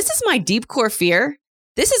 dude, this is my deep core fear.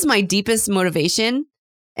 This is my deepest motivation.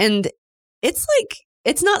 And it's like,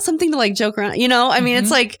 it's not something to like joke around. I mean,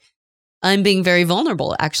 it's like, I'm being very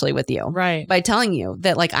vulnerable actually with you. Right. By telling you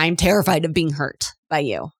that like, I'm terrified of being hurt by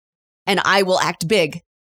you. And I will act big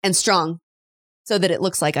and strong so that it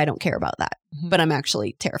looks like I don't care about that, but I'm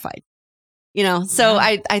actually terrified, So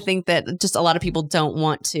I think that just a lot of people don't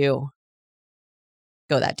want to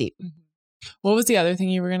go that deep. What was the other thing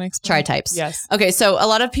you were going to explain? Tri-types. Yes. Okay. So a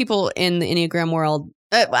lot of people in the Enneagram world,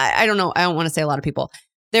 I don't know. I don't want to say a lot of people.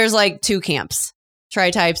 There's like two camps,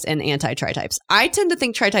 tri-types and anti-tri-types. I tend to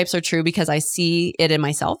think tri-types are true because I see it in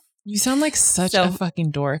myself. You sound like such a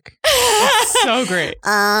fucking dork. It's so great.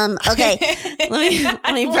 Okay.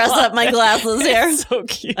 let me press up my glasses here. It's so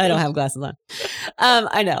cute. I don't have glasses on.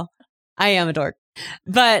 I know. I am a dork.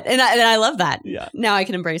 But and I love that. Yeah. Now I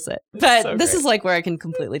can embrace it. But so this is like where I can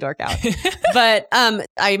completely dork out. But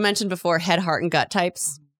I mentioned before head, heart, and gut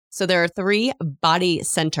types. So there are 3 body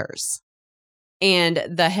centers. And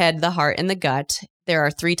the head, the heart, and the gut, there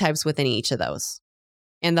are 3 types within each of those.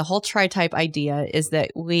 And the whole tri-type idea is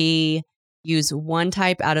that we use one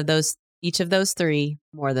type out of each of those 3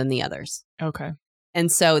 more than the others. Okay.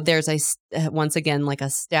 And so there's once again, like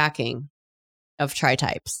a stacking of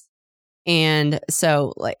tri-types. And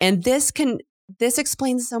so this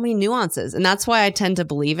explains so many nuances. And that's why I tend to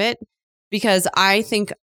believe it, because I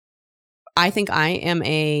think I am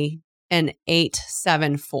an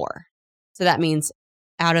 8-7-4. So that means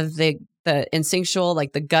out of the instinctual,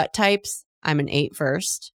 like the gut types, I'm an 8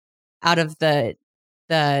 first. Out of the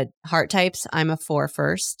heart types, I'm a 4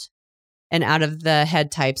 first. And out of the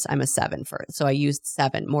head types, I'm a 7 first. So I used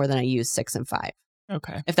 7 more than I used 6 and 5.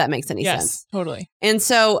 Okay. If that makes any sense. Yes, totally. And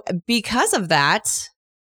so because of that,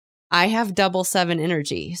 I have double 7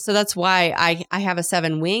 energy. So that's why I have a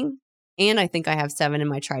 7 wing, and I think I have 7 in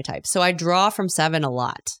my tri-type. So I draw from 7 a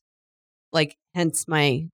lot. Like, hence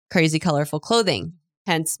my crazy colorful clothing.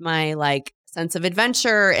 Hence my like sense of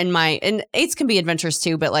adventure and 8s can be adventurous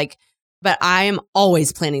too, but I am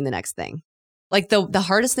always planning the next thing. Like the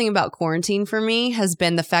hardest thing about quarantine for me has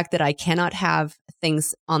been the fact that I cannot have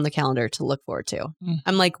things on the calendar to look forward to.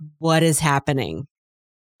 I'm like, what is happening?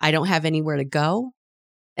 I don't have anywhere to go.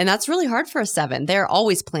 And that's really hard for a 7. They're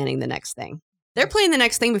always planning the next thing. They're planning the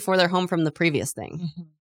next thing before they're home from the previous thing. Mm-hmm.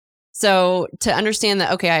 So to understand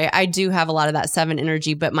that, okay, I do have a lot of that 7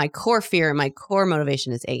 energy, but my core fear and my core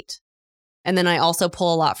motivation is 8. And then I also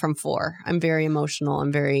pull a lot from 4. I'm very emotional.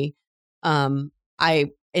 I'm very,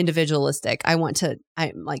 individualistic. I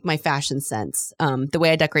like my fashion sense, the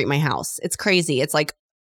way I decorate my house. It's crazy. It's like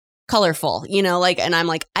colorful, and I'm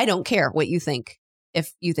like, I don't care what you think.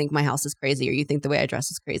 If you think my house is crazy or you think the way I dress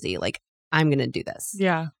is crazy, like I'm going to do this.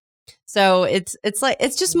 Yeah. So it's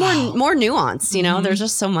just more nuanced, Mm-hmm. There's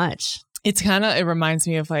just so much. It reminds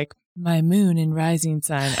me of like my moon and rising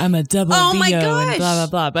sign. I'm a double Oh Leo my gosh. and blah, blah,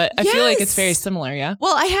 blah. But I feel like it's very similar. Yeah.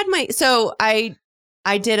 Well,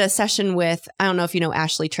 I did a session with, I don't know if you know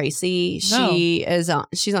Ashley Tracy. She's on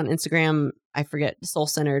Instagram. I forget, Soul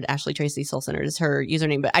Centered. Ashley Tracy Soul Centered is her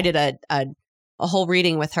username. But I did a whole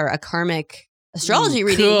reading with her, a karmic astrology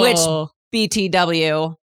reading, which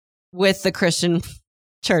BTW with the Christian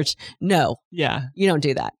church. No. Yeah. You don't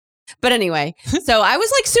do that. But anyway, so I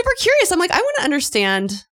was like super curious. I'm like, I want to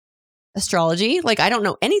understand astrology. Like, I don't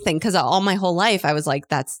know anything because all my whole life I was like,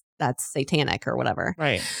 that's satanic or whatever.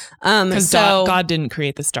 Right. Because God didn't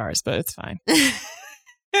create the stars, but it's fine.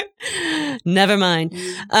 Never mind.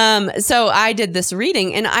 So I did this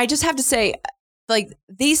reading, and I just have to say, like,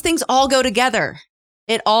 these things all go together.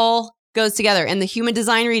 It all goes together. And the human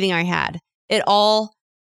design reading I had, it all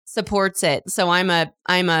supports it. So I'm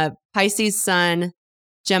a Pisces sun,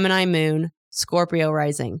 Gemini moon, Scorpio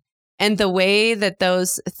rising. And the way that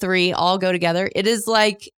those 3 all go together, it is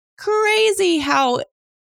like crazy how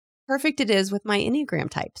perfect it is with my Enneagram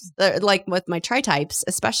types, like with my tri-types,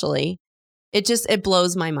 especially. It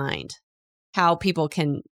blows my mind how people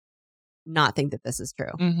can not think that this is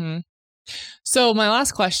true. Mm-hmm. So my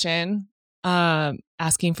last question,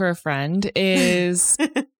 asking for a friend, is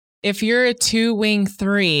if you're a 2-wing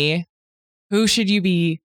 3, who should you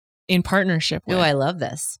be in partnership with? Oh, I love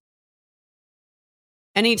this.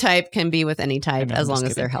 Any type can be with any type as long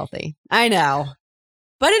as they're healthy. I know.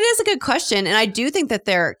 But it is a good question. And I do think that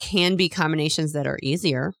there can be combinations that are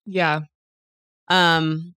easier. Yeah.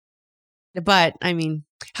 But I mean,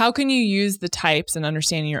 how can you use the types and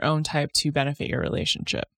understanding your own type to benefit your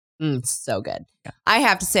relationship? So good. Yeah. I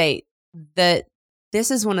have to say that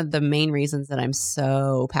this is one of the main reasons that I'm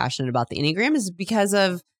so passionate about the Enneagram is because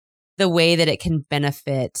of the way that it can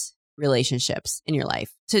benefit relationships in your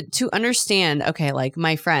life. To understand, okay, like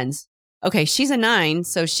my friends, okay, she's a 9,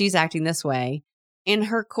 so she's acting this way. And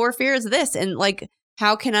her core fear is this. And like,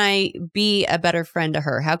 how can I be a better friend to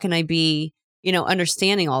her? How can I be,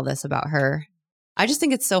 understanding all this about her? I just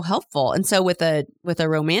think it's so helpful. And so with a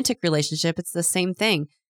romantic relationship, it's the same thing.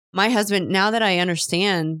 My husband, now that I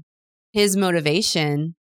understand his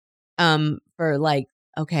motivation, for like,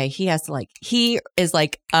 okay, he is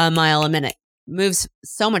like a mile a minute, moves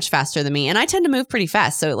so much faster than me. And I tend to move pretty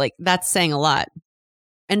fast. So like, that's saying a lot.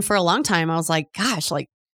 And for a long time, I was like, gosh, like,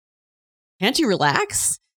 can't you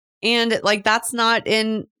relax? And like,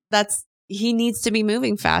 he needs to be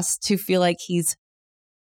moving fast to feel like he's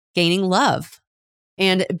gaining love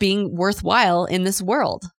and being worthwhile in this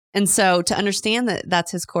world. And so to understand that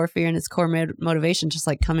that's his core fear and his core motivation, just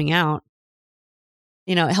like coming out,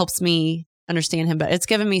 it helps me understand him. But it's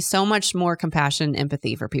given me so much more compassion and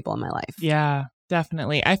empathy for people in my life. Yeah,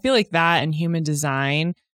 definitely. I feel like that and human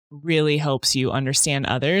design really helps you understand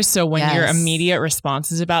others. So when your immediate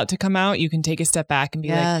response is about to come out, you can take a step back and be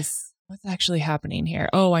like, what's actually happening here?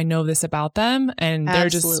 Oh, I know this about them. And they're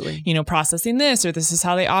just, processing this, or this is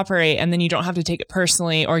how they operate. And then you don't have to take it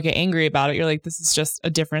personally or get angry about it. You're like, this is just a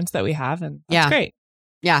difference that we have. And that's great.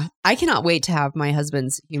 Yeah. I cannot wait to have my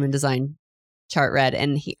husband's human design chart read,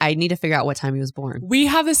 and I need to figure out what time he was born. We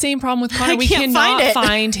have the same problem with Connor. We cannot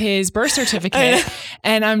find his birth certificate,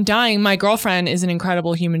 and I'm dying. My girlfriend is an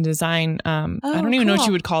incredible human design. I don't even know what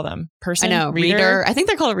you would call them. Person, I know, reader. I think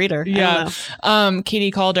they're called a reader. Yeah.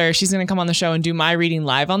 Katie Calder. She's going to come on the show and do my reading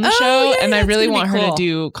live on the show, and I really want her to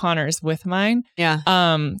do Connor's with mine. Yeah.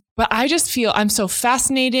 But I just feel I'm so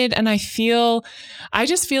fascinated, and I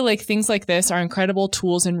just feel like things like this are incredible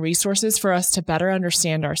tools and resources for us to better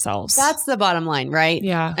understand ourselves. That's the bottom line, right?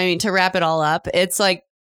 Yeah. I mean, to wrap it all up, it's like,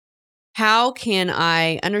 how can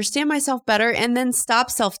I understand myself better and then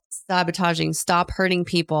stop self-sabotaging, stop hurting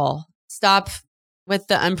people, stop with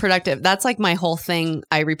the unproductive. That's like my whole thing.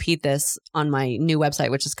 I repeat this on my new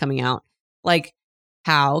website, which is coming out. Like,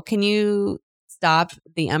 how can you stop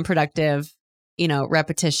the unproductive,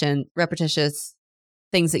 repetitious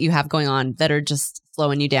things that you have going on that are just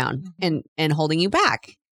slowing you down and holding you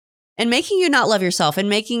back and making you not love yourself and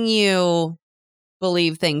making you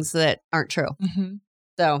believe things that aren't true. Mm-hmm.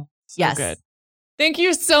 So yes. Good. Thank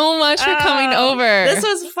you so much for coming over. This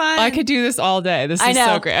was fun. I could do this all day. This is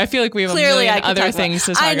so great. I feel like we have Clearly, a million other things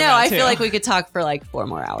to talk about. I know. I feel like we could talk for like 4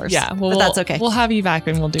 more hours. Yeah. Well, but that's okay. We'll have you back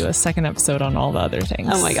and we'll do a second episode on all the other things.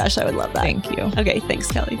 Oh my gosh. I would love that. Thank you. Okay.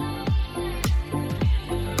 Thanks, Kelly.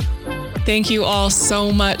 Thank you all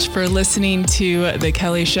so much for listening to The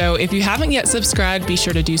Kelly Show. If you haven't yet subscribed, be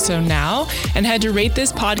sure to do so now and head to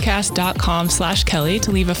ratethispodcast.com/Kelly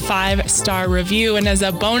to leave a 5-star review. And as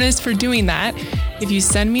a bonus for doing that, if you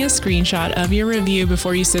send me a screenshot of your review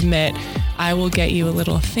before you submit, I will get you a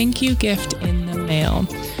little thank you gift in the mail.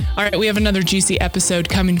 All right, we have another juicy episode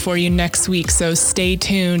coming for you next week, so stay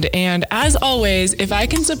tuned. And as always, if I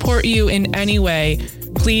can support you in any way,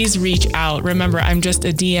 please reach out. Remember, I'm just a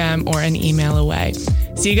DM or an email away.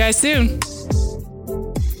 See you guys soon.